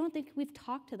 I don't think we've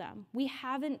talked to them. We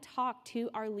haven't talked to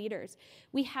our leaders.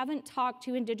 We haven't talked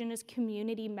to Indigenous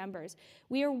community members.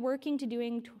 We are working to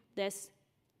doing this,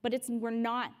 but we're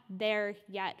not there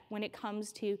yet when it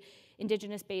comes to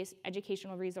Indigenous-based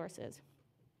educational resources.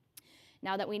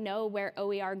 Now that we know where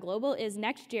OER Global is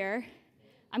next year,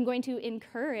 I'm going to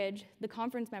encourage the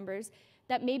conference members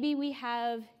that maybe we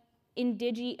have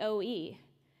Indigi-OE,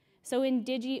 so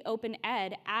Indigi Open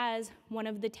Ed as one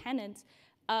of the tenets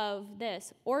of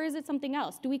this. Or is it something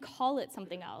else? Do we call it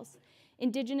something else?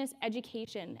 Indigenous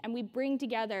education, and we bring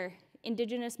together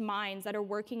Indigenous minds that are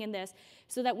working in this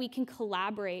so that we can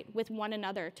collaborate with one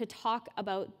another to talk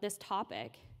about this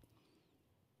topic.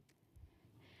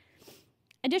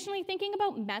 Additionally, thinking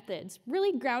about methods,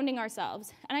 really grounding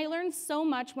ourselves. And I learned so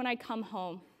much when I come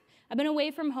home. I've been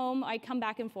away from home, I come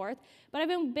back and forth, but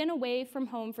I've been away from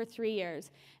home for 3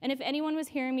 years. And if anyone was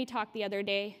hearing me talk the other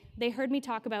day, they heard me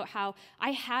talk about how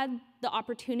I had the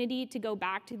opportunity to go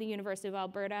back to the University of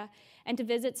Alberta and to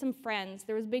visit some friends.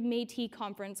 There was a big Métis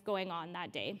conference going on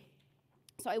that day.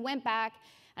 So I went back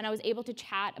and I was able to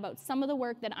chat about some of the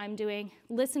work that I'm doing,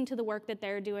 listen to the work that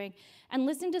they're doing, and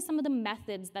listen to some of the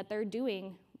methods that they're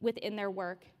doing within their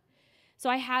work. So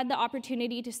I had the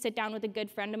opportunity to sit down with a good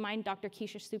friend of mine, Dr.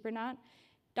 Xwi7xwa.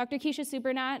 Dr.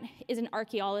 Xwi7xwa is an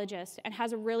archaeologist and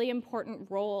has a really important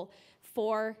role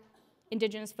for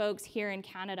Indigenous folks here in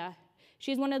Canada.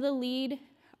 She's one of the lead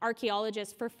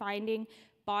archaeologists for finding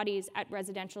bodies at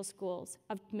residential schools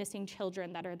of missing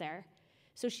children that are there.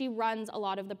 So she runs a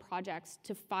lot of the projects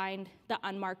to find the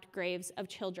unmarked graves of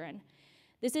children.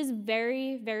 This is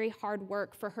very, very hard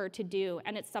work for her to do,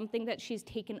 and it's something that she's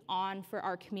taken on for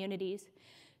our communities.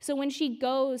 So when she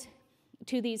goes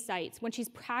to these sites, when she's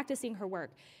practicing her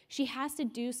work, she has to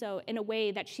do so in a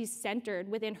way that she's centered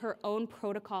within her own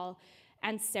protocol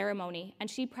and ceremony, and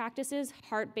she practices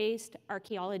heart-based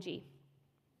archaeology.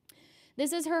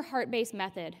 This is her heart-based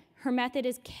method. Her method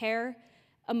is care,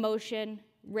 emotion,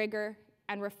 rigor,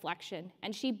 and reflection,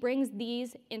 and she brings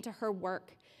these into her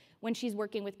work when she's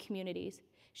working with communities.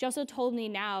 She also told me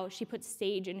now she puts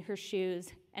sage in her shoes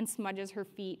and smudges her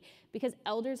feet because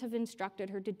elders have instructed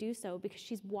her to do so because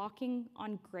she's walking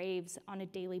on graves on a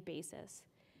daily basis.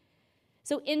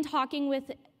 So in talking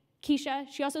with Keisha,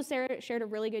 she also shared a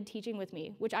really good teaching with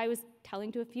me, which I was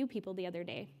telling to a few people the other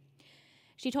day.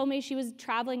 She told me she was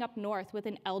traveling up north with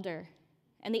an elder,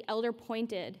 and the elder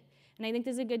pointed, and I think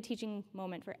this is a good teaching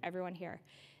moment for everyone here.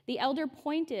 The elder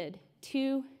pointed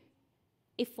to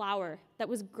a flower that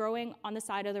was growing on the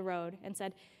side of the road and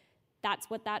said, "That's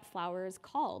what that flower is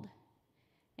called."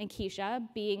 And Keisha,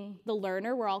 being the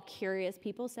learner, we're all curious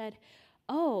people, said,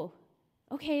 "Oh,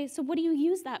 okay, so what do you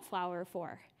use that flower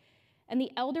for?" And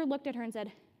the elder looked at her and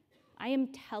said, "I am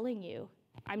telling you,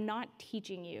 I'm not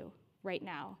teaching you right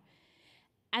now."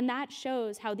 And that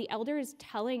shows how the elder is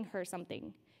telling her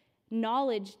something.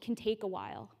 Knowledge can take a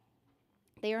while.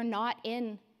 They are not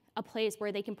in a place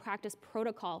where they can practice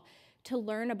protocol to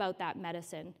learn about that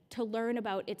medicine, to learn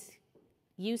about its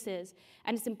uses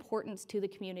and its importance to the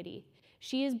community.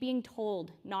 She is being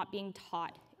told, not being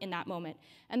taught in that moment.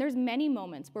 And there's many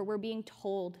moments where we're being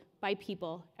told by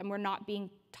people and we're not being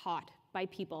taught by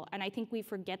people. And I think we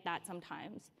forget that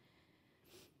sometimes.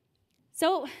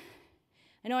 So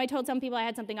I know I told some people I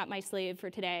had something up my sleeve for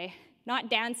today.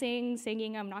 Not dancing,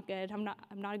 singing, I'm not good. I'm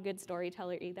not a good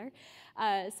storyteller either.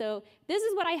 So this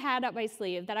is what I had up my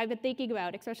sleeve that I've been thinking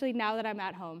about, especially now that I'm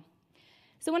at home.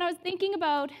 So when I was thinking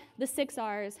about the 6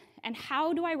 R's and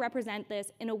how do I represent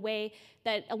this in a way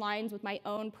that aligns with my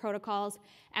own protocols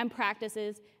and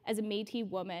practices as a Métis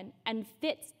woman and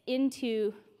fits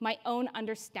into my own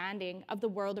understanding of the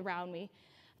world around me,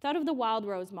 I thought of the Wild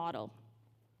Rose model.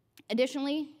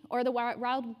 Additionally, or the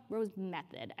Wild Rose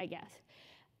method, I guess.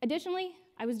 Additionally,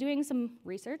 I was doing some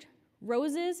research.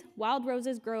 Wild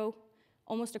roses grow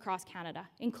almost across Canada,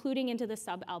 including into the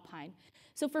subalpine.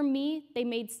 So for me, they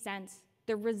made sense.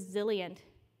 They're resilient,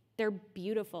 they're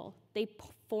beautiful. They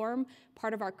form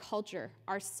part of our culture,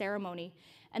 our ceremony,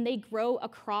 and they grow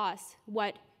across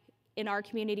what in our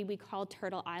community we call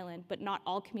Turtle Island, but not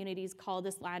all communities call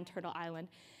this land Turtle Island.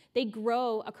 They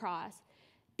grow across.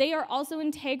 They are also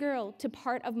integral to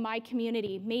part of my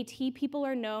community. Métis people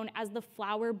are known as the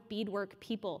flower beadwork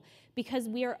people because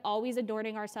we are always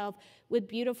adorning ourselves with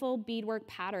beautiful beadwork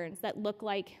patterns that look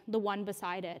like the one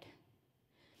beside it.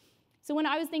 So when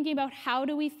I was thinking about how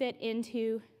do we fit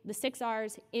into the 6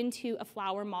 R's into a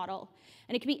flower model,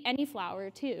 and it could be any flower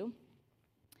too,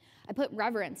 I put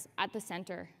reverence at the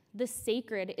center. The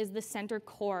sacred is the center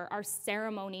core. Our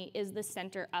ceremony is the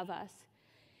center of us.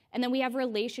 And then we have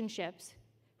relationships,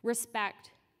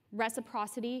 respect,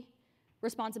 reciprocity,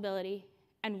 responsibility,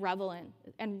 and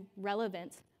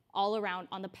relevance all around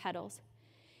on the petals.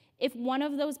 If one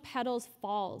of those petals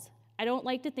falls, I don't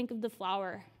like to think of the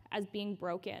flower as being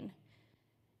broken.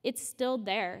 It's still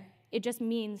there. It just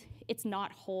means it's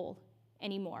not whole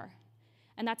anymore.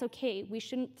 and that's okay. We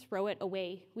shouldn't throw it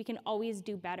away. We can always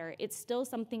do better. It's still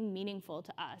something meaningful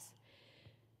to us.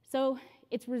 So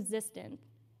it's resistant.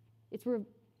 It's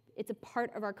a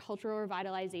part of our cultural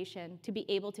revitalization to be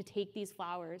able to take these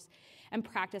flowers and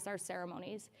practice our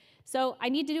ceremonies. So I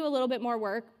need to do a little bit more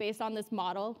work based on this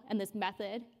model and this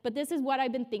method, but this is what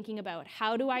I've been thinking about.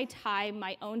 How do I tie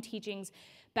my own teachings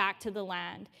back to the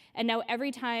land? And now every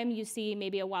time you see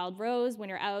maybe a wild rose when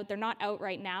you're out, they're not out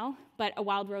right now, but a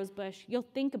wild rose bush, you'll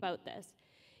think about this.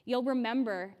 You'll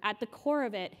remember at the core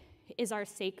of it is our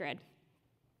sacred.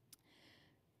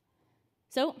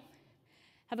 So,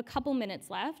 have a couple minutes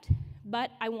left,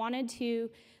 but I wanted to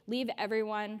leave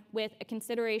everyone with a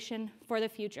consideration for the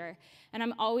future. And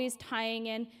I'm always tying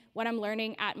in what I'm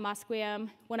learning at Musqueam,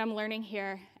 what I'm learning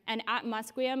here. And at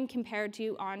Musqueam, compared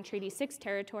to on Treaty 6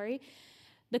 territory,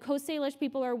 the Coast Salish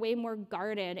people are way more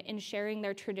guarded in sharing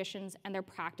their traditions and their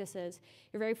practices.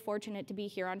 You're very fortunate to be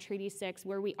here on Treaty 6,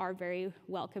 where we are very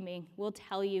welcoming. We'll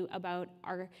tell you about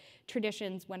our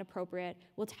traditions when appropriate.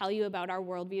 We'll tell you about our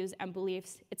worldviews and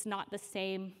beliefs. It's not the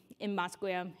same in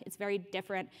Musqueam. It's very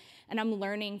different, and I'm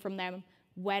learning from them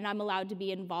when I'm allowed to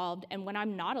be involved and when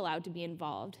I'm not allowed to be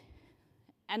involved.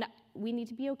 And we need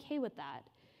to be okay with that.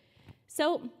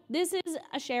 So this is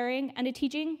a sharing and a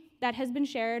teaching that has been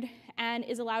shared and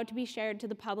is allowed to be shared to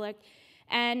the public.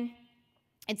 And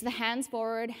it's the hands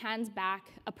forward, hands back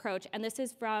approach. And this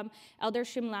is from Elder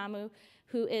Shimlamu,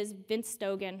 who is Vince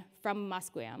Stogan from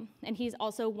Musqueam. And he's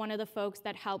also one of the folks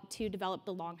that helped to develop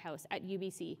the Longhouse at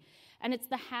UBC. And it's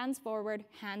the hands forward,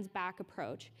 hands back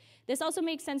approach. This also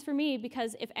makes sense for me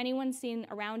because if anyone's seen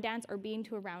a round dance or been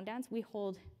to a round dance, we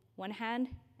hold one hand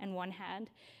and one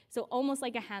hand. So almost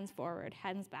like a hands forward,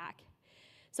 hands back.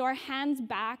 So our hands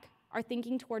back are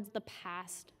thinking towards the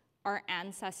past, our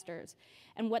ancestors,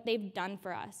 and what they've done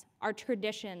for us, our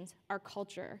traditions, our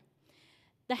culture.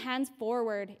 The hands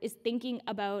forward is thinking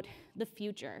about the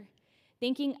future,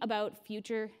 thinking about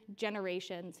future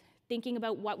generations, thinking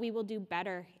about what we will do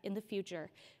better in the future,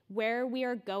 where we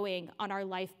are going on our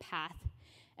life path.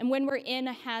 And when we're in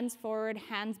a hands forward,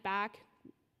 hands back,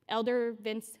 Elder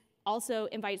Vince also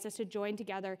invites us to join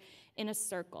together in a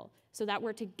circle so that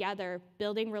we're together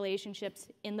building relationships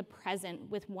in the present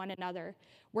with one another,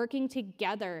 working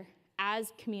together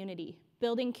as community,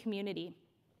 building community.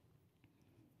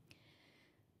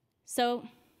 So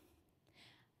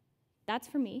that's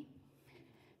for me.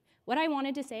 What I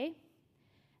wanted to say,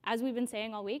 as we've been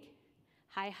saying all week,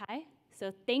 hi.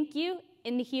 So thank you,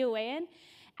 Indigitization.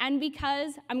 And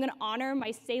because I'm going to honor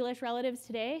my Salish relatives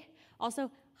today, also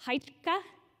Haichka,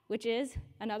 which is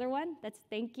another one that's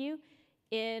thank you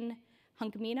in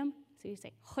Hunkaminam. So you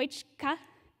say Hoichka.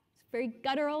 It's very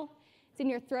guttural. It's in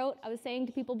your throat. I was saying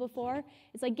to people before,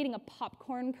 it's like getting a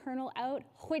popcorn kernel out.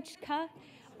 Hoichka.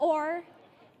 Or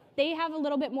they have a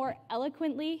little bit more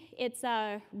eloquently, it's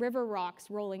river rocks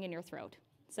rolling in your throat.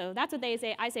 So that's what they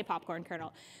say. I say popcorn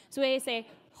kernel. So they say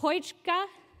Hoichka.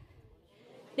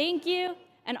 Thank you.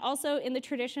 And also in the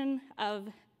tradition of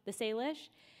the Salish,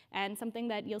 and something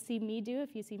that you'll see me do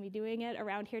if you see me doing it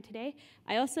around here today.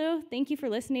 I also thank you for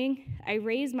listening. I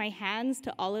raise my hands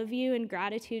to all of you in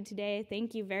gratitude today.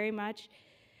 Thank you very much.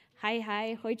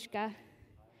 Hi, hoichka.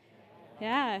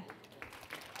 Yeah.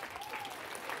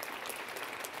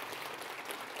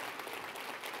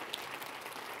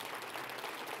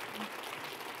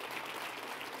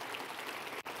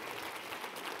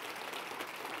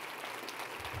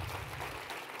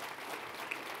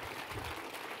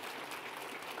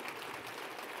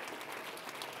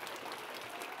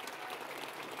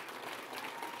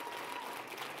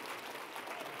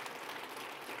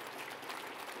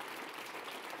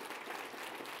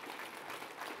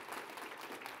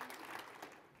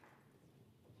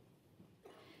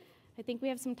 I think we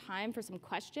have some time for some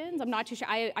questions. I'm not too sure.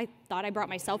 I thought I brought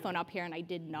my cell phone up here and I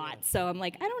did not. Yeah. So I'm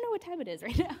like, I don't know what time it is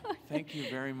right now. Thank you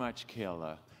very much,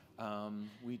 Kayla.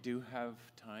 We do have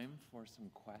time for some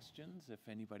questions if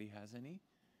anybody has any.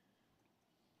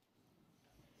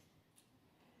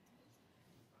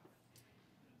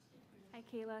 Hi,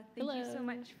 Kayla. Thank you so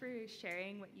much for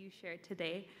sharing what you shared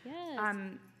today. Yes.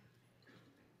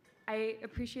 I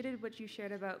appreciated what you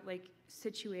shared about like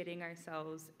situating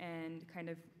ourselves and kind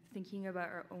of thinking about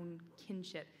our own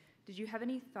kinship. Did you have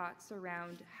any thoughts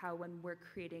around how when we're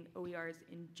creating OERs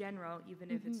in general, even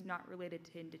if it's not related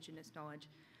to Indigenous knowledge,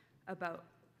 about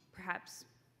perhaps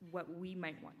what we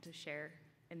might want to share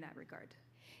in that regard?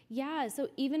 Yeah, so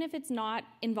even if it's not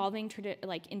involving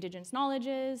like Indigenous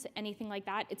knowledges, anything like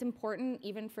that, it's important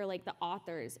even for like the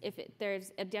authors, if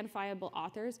there's identifiable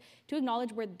authors, to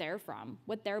acknowledge where they're from,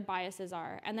 what their biases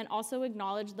are, and then also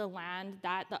acknowledge the land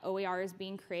that the OER is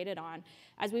being created on.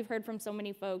 As we've heard from so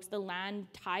many folks, the land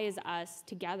ties us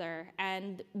together,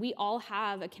 and we all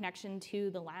have a connection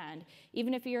to the land.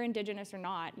 Even if you're Indigenous or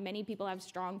not, many people have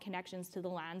strong connections to the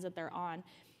lands that they're on.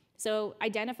 So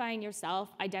identifying yourself,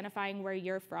 identifying where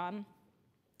you're from,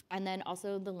 and then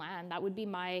also the land. That would be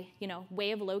my, way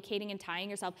of locating and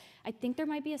tying yourself. I think there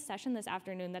might be a session this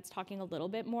afternoon that's talking a little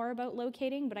bit more about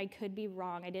locating, but I could be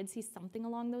wrong. I did see something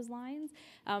along those lines.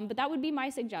 But that would be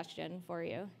my suggestion for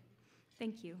you.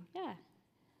 Thank you. Yeah.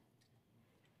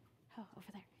 Oh, over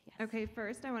there. Yes. Okay,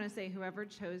 first I want to say whoever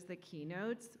chose the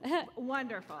keynotes,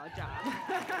 wonderful job.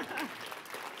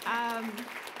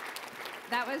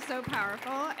 That was so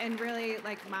powerful and really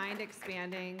like mind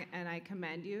expanding, and I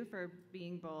commend you for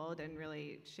being bold and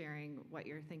really sharing what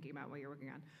you're thinking about, what you're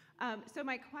working on. So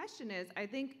my question is, I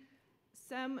think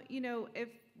if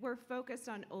we're focused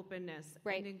on openness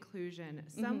and inclusion,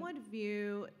 some would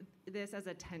view this as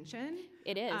a tension.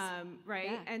 It is.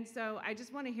 Right? Yeah. And so I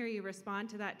just want to hear you respond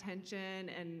to that tension,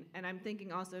 and I'm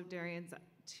thinking also of Darian's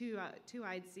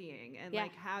two-eyed seeing, and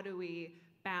like how do we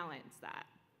balance that?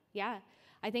 Yeah.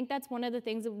 I think that's one of the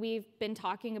things that we've been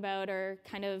talking about or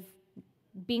kind of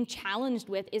being challenged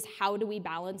with is how do we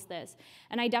balance this?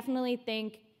 And I definitely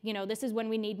think, this is when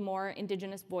we need more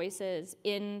Indigenous voices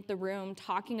in the room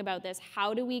talking about this.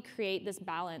 How do we create this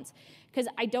balance? Because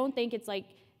I don't think it's like,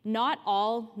 not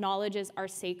all knowledges are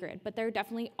sacred, but there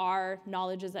definitely are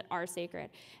knowledges that are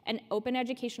sacred. And open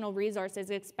educational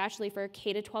resources, especially for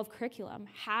K-12 curriculum,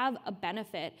 have a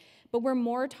benefit. But we're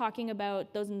more talking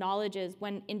about those knowledges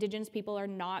when Indigenous people are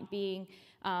not being,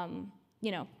 are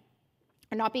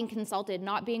not being consulted,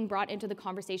 not being brought into the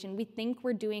conversation. We think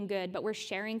we're doing good, but we're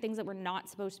sharing things that we're not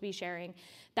supposed to be sharing.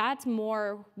 That's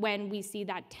more when we see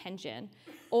that tension,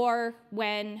 or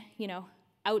when,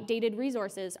 outdated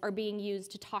resources are being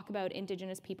used to talk about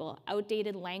Indigenous people,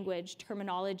 outdated language,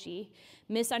 terminology,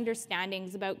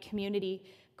 misunderstandings about community,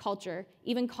 culture,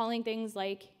 even calling things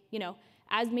like,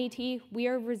 as Métis, we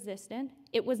are resistant.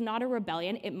 It was not a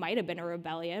rebellion. It might have been a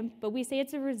rebellion, but we say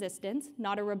it's a resistance,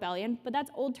 not a rebellion, but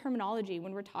that's old terminology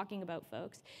when we're talking about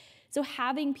folks. So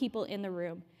having people in the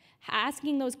room,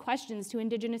 asking those questions to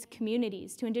Indigenous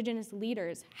communities, to Indigenous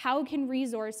leaders, how can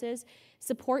resources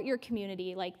support your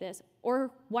community like this?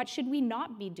 Or what should we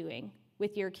not be doing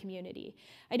with your community?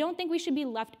 I don't think we should be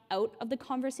left out of the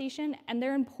conversation, and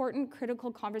they're important,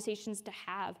 critical conversations to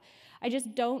have. I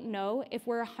just don't know if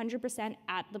we're 100%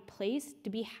 at the place to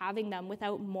be having them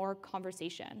without more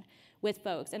conversation with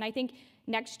folks. And I think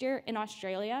next year in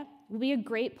Australia will be a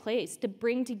great place to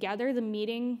bring together the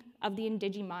meeting of the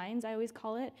Indigi minds, I always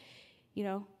call it,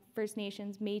 First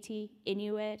Nations, Métis,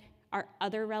 Inuit, our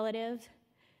other relatives,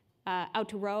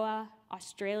 Aotearoa,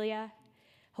 Australia,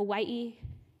 Hawaii,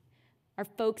 our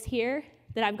folks here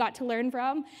that I've got to learn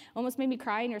from. Almost made me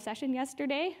cry in your session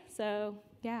yesterday. So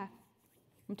yeah,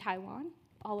 from Taiwan,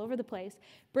 all over the place.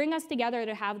 Bring us together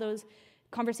to have those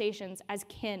conversations as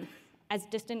kin, as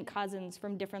distant cousins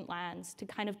from different lands, to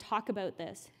kind of talk about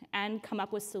this and come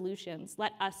up with solutions.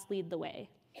 Let us lead the way.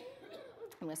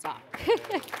 I'm gonna stop.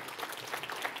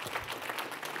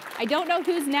 I don't know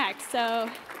who's next, so.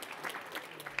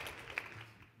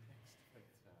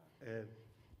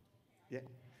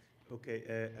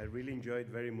 Okay, I really enjoyed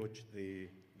very much the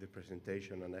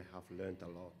presentation, and I have learned a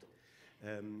lot.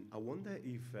 I wonder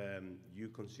if you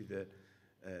consider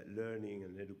learning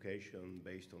and education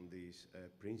based on these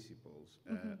principles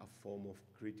a form of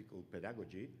critical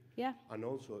pedagogy, and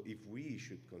also if we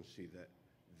should consider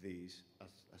this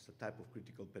as a type of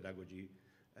critical pedagogy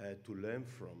to learn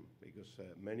from, because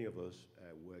many of us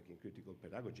work in critical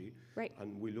pedagogy,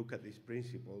 and we look at these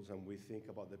principles and we think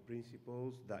about the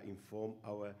principles that inform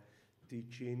our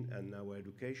teaching and our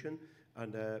education,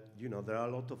 and there are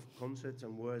a lot of concepts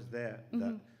and words there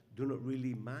that do not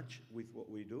really match with what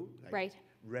we do, like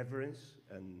reverence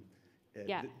and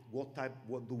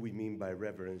what do we mean by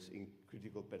reverence in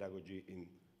critical pedagogy in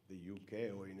the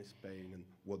UK or in Spain, and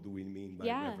what do we mean by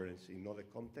reverence in other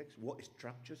contexts? What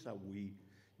structures are we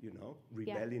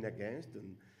rebelling against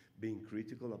and being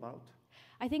critical about?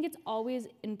 I think it's always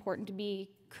important to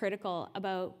be critical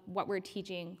about what we're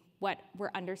teaching, what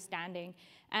we're understanding.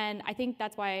 And I think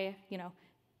that's why,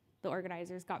 the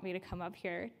organizers got me to come up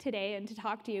here today and to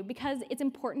talk to you, because it's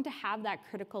important to have that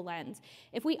critical lens.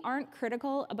 If we aren't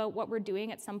critical about what we're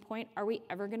doing at some point, are we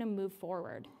ever gonna move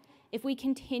forward? If we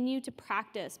continue to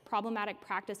practice problematic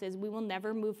practices, we will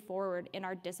never move forward in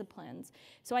our disciplines.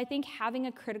 So I think having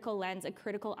a critical lens, a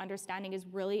critical understanding is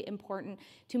really important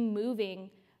to moving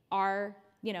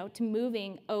to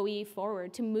moving OE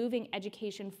forward, to moving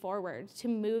education forward, to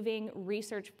moving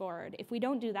research forward. If we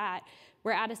don't do that,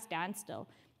 we're at a standstill.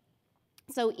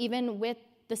 So even with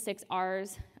the 6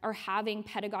 R's, or having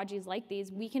pedagogies like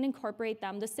these, we can incorporate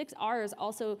them. The 6 R's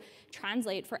also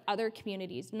translate for other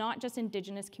communities, not just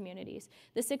Indigenous communities.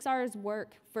 The 6 R's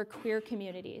work for queer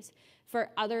communities,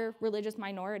 for other religious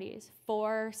minorities,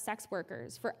 for sex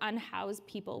workers, for unhoused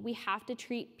people. We have to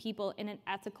treat people in an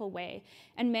ethical way.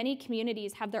 And many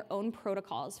communities have their own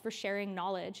protocols for sharing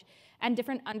knowledge and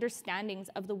different understandings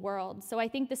of the world. So I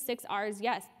think the 6 R's,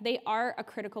 yes, they are a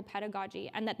critical pedagogy,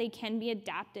 and that they can be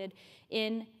adapted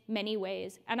in many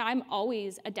ways. And I'm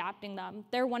always adapting them.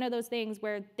 They're one of those things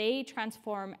where they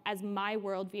transform as my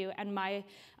worldview and my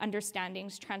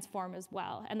understandings transform as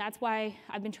well. And that's why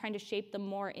I've been trying to shape them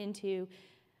more into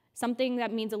something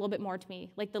that means a little bit more to me,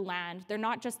 like the land. They're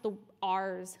not just the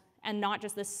R's and not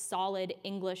just this solid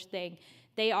English thing.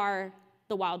 They are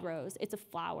the wild rose. It's a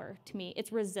flower to me.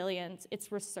 It's resilience,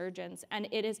 it's resurgence. And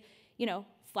it is,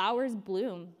 flowers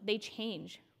bloom, they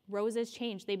change. Roses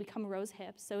change, they become rose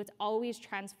hips. So it's always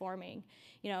transforming.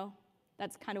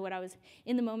 That's kind of what I was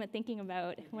in the moment thinking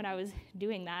about when I was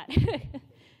doing that.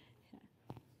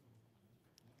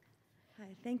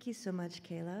 Hi, thank you so much,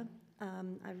 Kayla.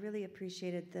 I really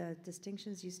appreciated the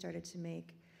distinctions you started to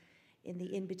make in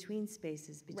the in-between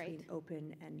spaces between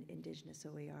open and Indigenous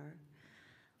OER.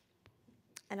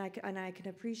 And I can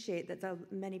appreciate that there are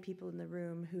many people in the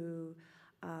room who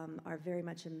are very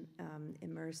much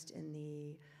immersed in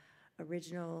the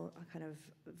original kind of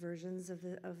versions of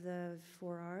the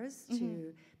 4 R's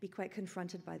to be quite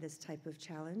confronted by this type of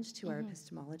challenge to our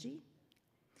epistemology.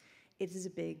 It is a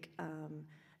big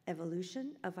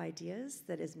evolution of ideas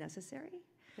that is necessary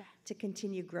to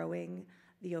continue growing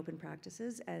the open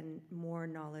practices and more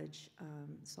knowledge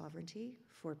sovereignty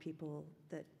for people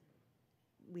that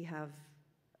we have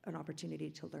an opportunity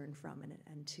to learn from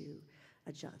and to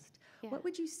adjust. Yeah. What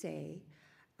would you say,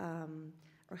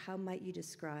 or how might you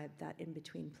describe that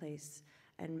in-between place,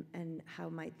 and how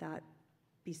might that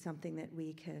be something that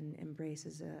we can embrace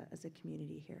as a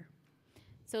community here?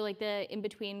 So like the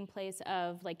in-between place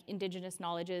of like Indigenous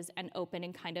knowledges and open,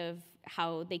 and kind of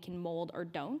how they can mold or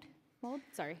don't mold?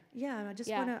 Sorry. Yeah,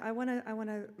 I want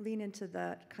to lean into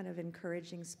that kind of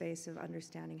encouraging space of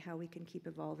understanding how we can keep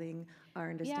evolving our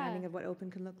understanding of what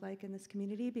open can look like in this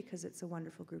community, because it's a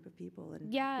wonderful group of people, and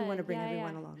we want to bring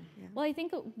everyone along. Yeah. Well, I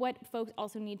think what folks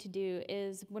also need to do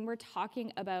is, when we're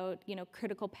talking about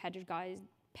critical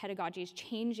pedagogies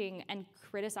changing and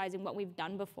criticizing what we've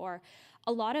done before,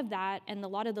 a lot of that and a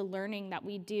lot of the learning that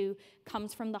we do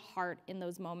comes from the heart in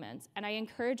those moments. And I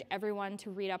encourage everyone to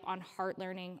read up on heart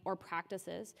learning or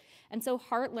practices. And so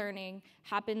heart learning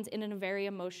happens in a very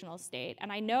emotional state.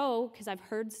 And I know, because I've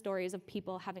heard stories of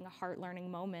people having a heart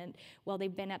learning moment while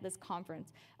they've been at this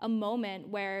conference, a moment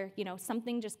where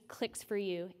something just clicks for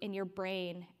you in your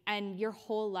brain and your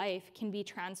whole life can be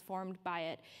transformed by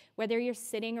it. Whether you're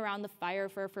sitting around the fire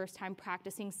for a first time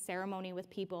practicing ceremony with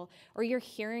people, or you're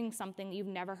hearing something you've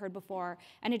never heard before,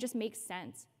 and it just makes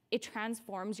sense. It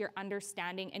transforms your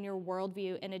understanding and your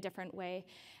worldview in a different way.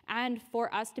 And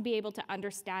for us to be able to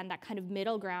understand that kind of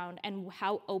middle ground and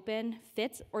how open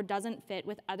fits or doesn't fit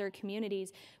with other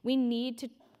communities, we need to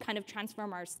kind of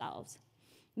transform ourselves.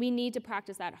 We need to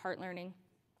practice that heart learning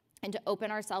and to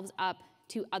open ourselves up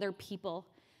to other people,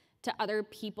 to other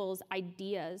people's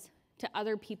ideas, to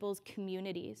other people's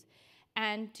communities,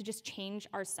 and to just change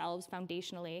ourselves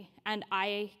foundationally. And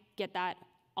I get that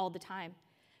all the time.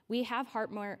 We have heart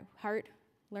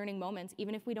learning moments,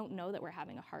 even if we don't know that we're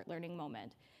having a heart learning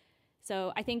moment.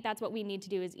 So I think that's what we need to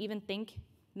do, is even think,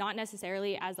 not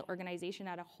necessarily as the organization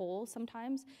at a whole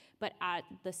sometimes, but at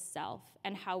the self,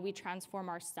 and how we transform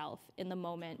ourself in the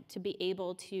moment to be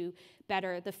able to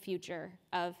better the future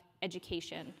of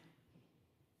education.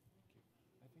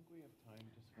 I think we have time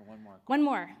just for one more question. One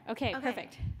more. Okay,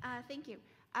 perfect. Thank you.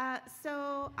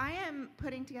 So I am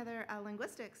putting together a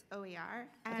linguistics OER,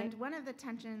 and one of the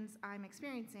tensions I'm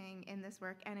experiencing in this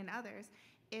work and in others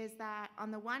is that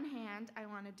on the one hand, I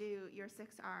want to do your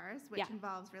 6 R's, which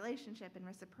involves relationship and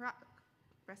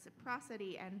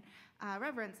reciprocity and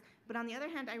reverence, but on the other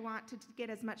hand, I want to get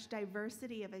as much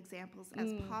diversity of examples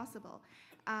as possible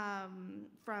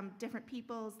from different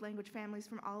peoples, language families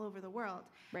from all over the world.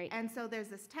 Right. And so there's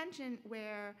this tension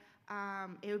where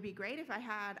it would be great if I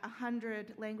had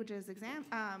 100 languages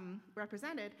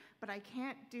represented, but I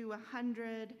can't do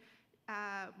 100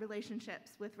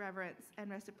 relationships with reverence and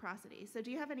reciprocity. So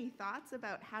do you have any thoughts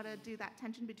about how to do that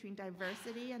tension between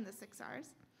diversity and the 6 Rs?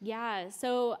 Yeah,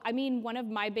 so I mean, one of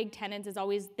my big tenets is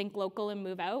always think local and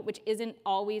move out, which isn't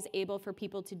always able for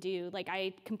people to do. Like,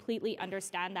 I completely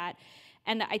understand that.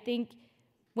 And I think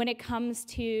when it comes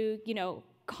to, you know,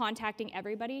 contacting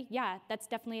everybody, yeah, that's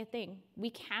definitely a thing.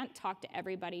 We can't talk to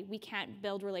everybody. We can't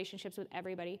build relationships with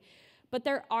everybody. But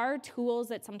there are tools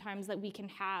that sometimes that we can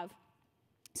have.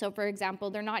 So for example,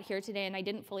 they're not here today, and I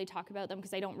didn't fully talk about them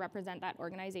because I don't represent that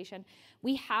organization.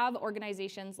 We have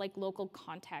organizations like Local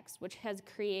Context, which has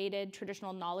created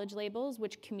traditional knowledge labels,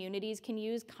 which communities can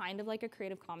use, kind of like a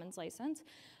Creative Commons license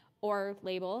or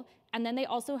label. And then they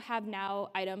also have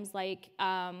now items like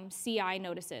CI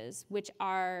notices, which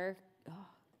are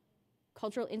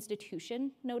cultural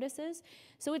institution notices.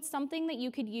 So it's something that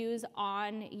you could use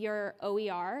on your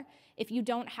OER. If you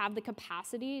don't have the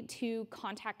capacity to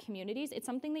contact communities, it's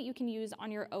something that you can use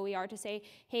on your OER to say,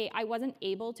 hey, I wasn't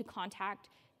able to contact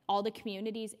all the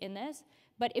communities in this,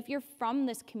 but if you're from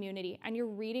this community and you're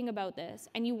reading about this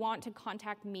and you want to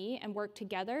contact me and work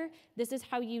together, this is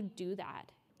how you do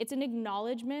that. It's an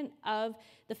acknowledgement of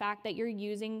the fact that you're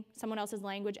using someone else's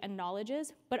language and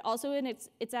knowledges, but also it's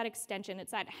that extension,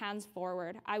 it's that hands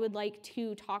forward. I would like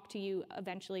to talk to you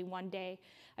eventually one day.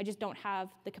 I just don't have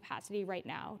the capacity right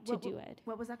now to do it.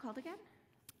 What was that called again?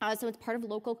 So it's part of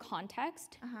Local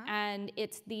Context, and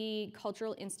it's the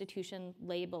cultural institution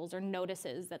labels or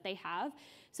notices that they have.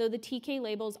 So the TK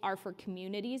labels are for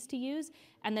communities to use,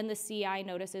 and then the CI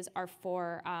notices are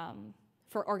for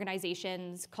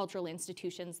organizations, cultural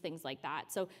institutions, things like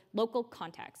that. So Local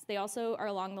Context. They also are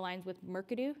along the lines with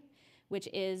Mercadu, which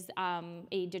is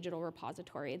a digital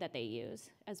repository that they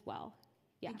use as well.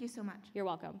 Yeah. Thank you so much. You're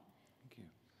welcome. Thank you.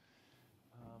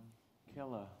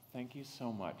 Kayla, thank you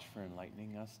so much for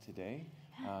enlightening us today.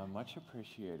 Much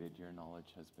appreciated. Your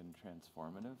knowledge has been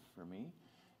transformative for me.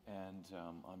 And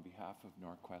on behalf of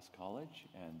Norquest College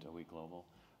and OEGlobal,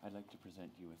 I'd like to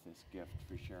present you with this gift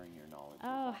for sharing your knowledge.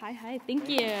 Oh, hi. Thank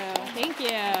you. Thank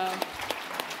you.